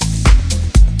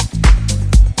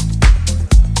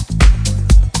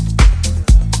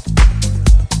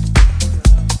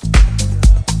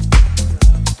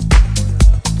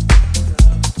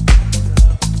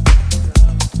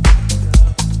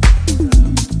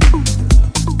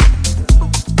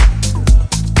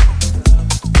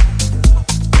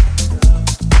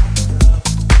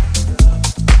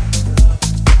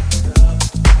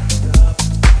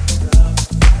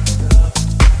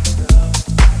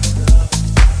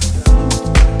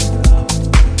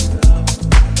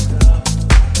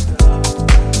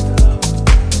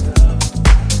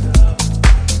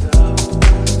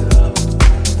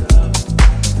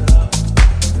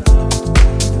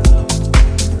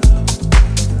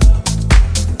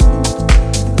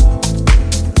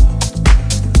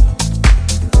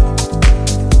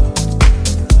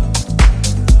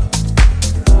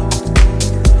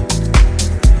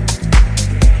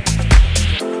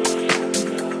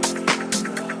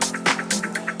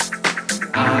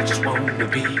 me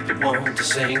be the one to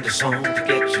sing the song to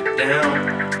get you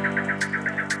down.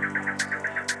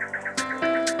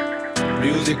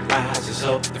 Music rises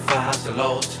up, defies the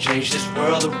laws to change this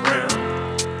world around.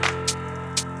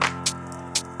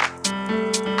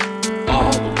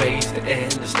 All the ways that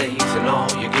end the days and all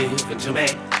you're giving to me.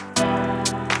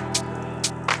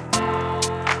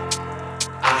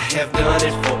 I have done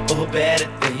it for a better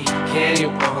day. Can you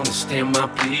understand my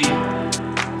plea?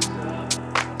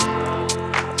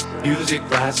 Music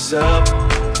rises up.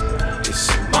 It's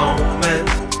a moment.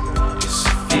 It's a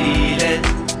feeling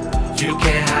you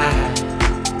can't hide.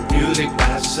 Music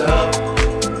rises up.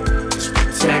 It's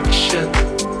protection.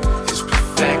 It's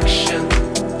perfection.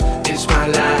 It's my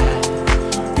life.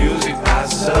 Music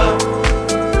rises up.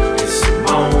 It's a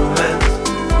moment.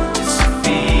 It's a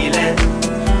feeling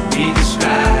we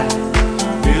describe.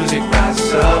 Music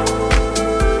rises up.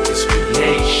 It's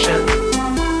creation.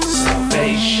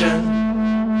 Salvation.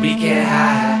 We can't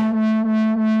hide.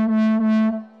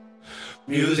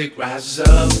 Music rises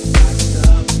up.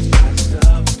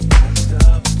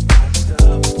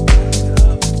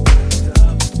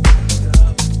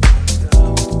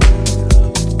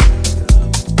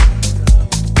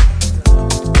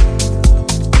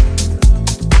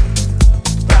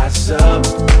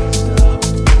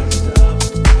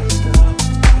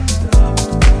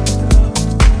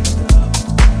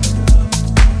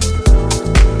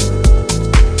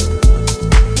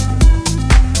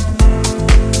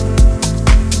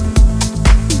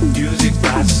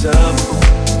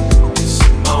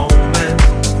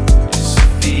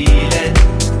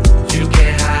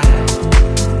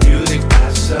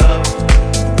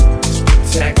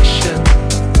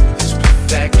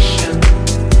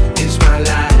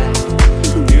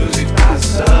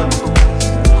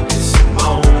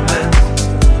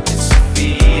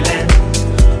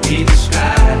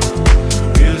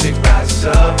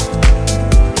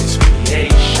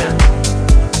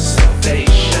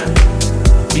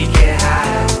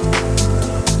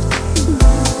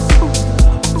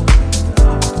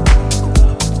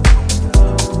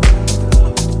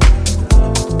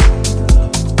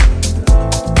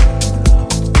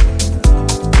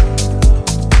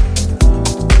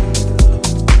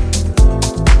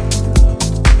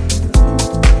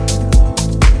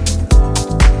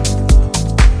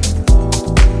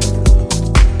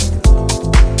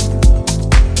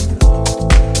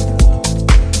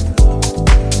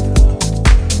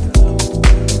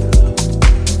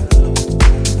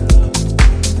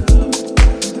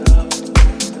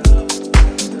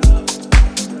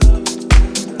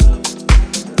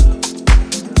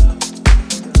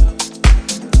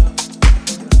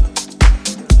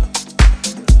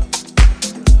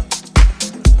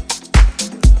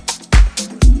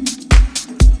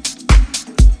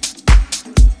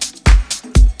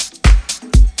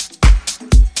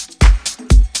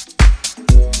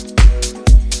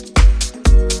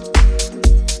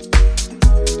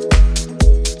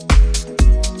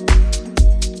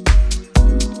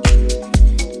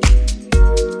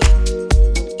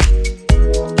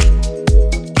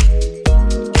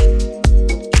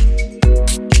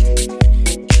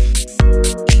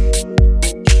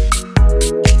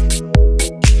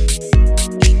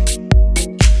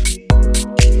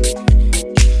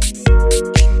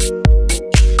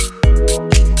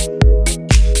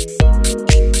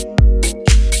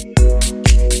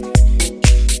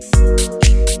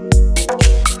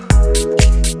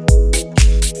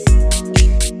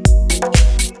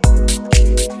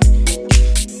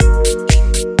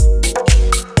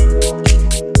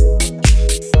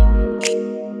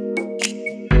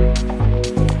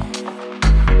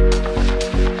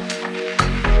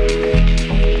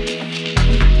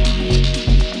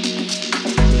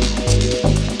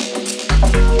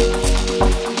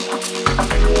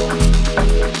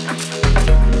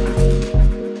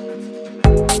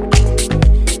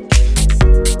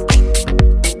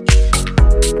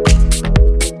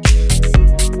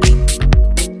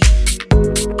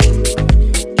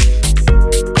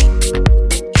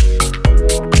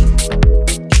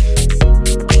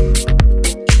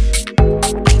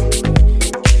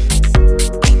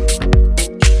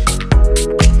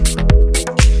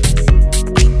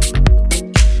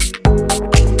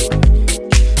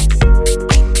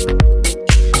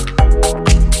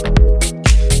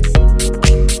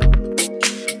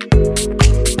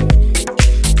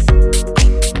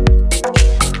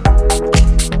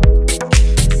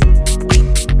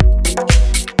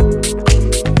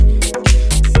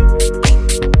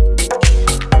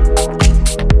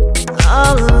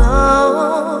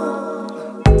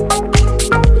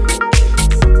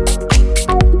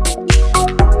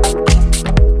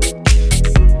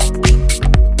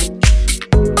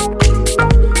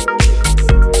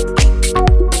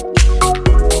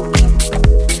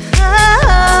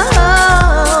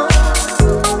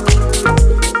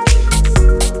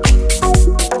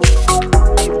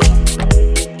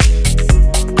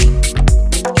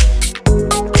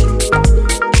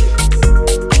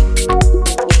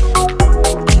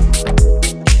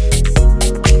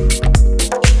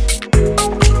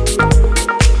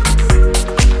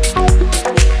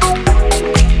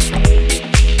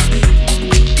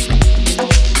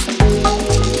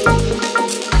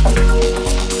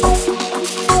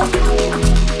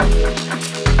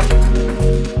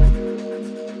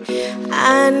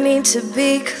 need to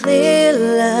be clear,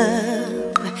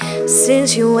 love.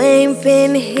 Since you ain't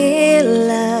been here,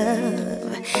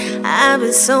 love, I've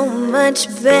been so much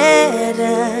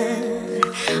better.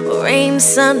 Rain,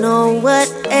 sun, or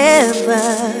whatever.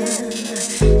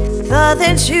 Thought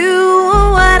that you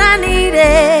were what I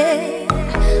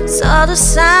needed. Saw the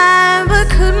sign but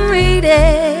couldn't read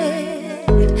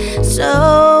it.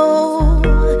 So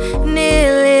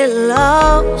nearly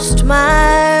lost my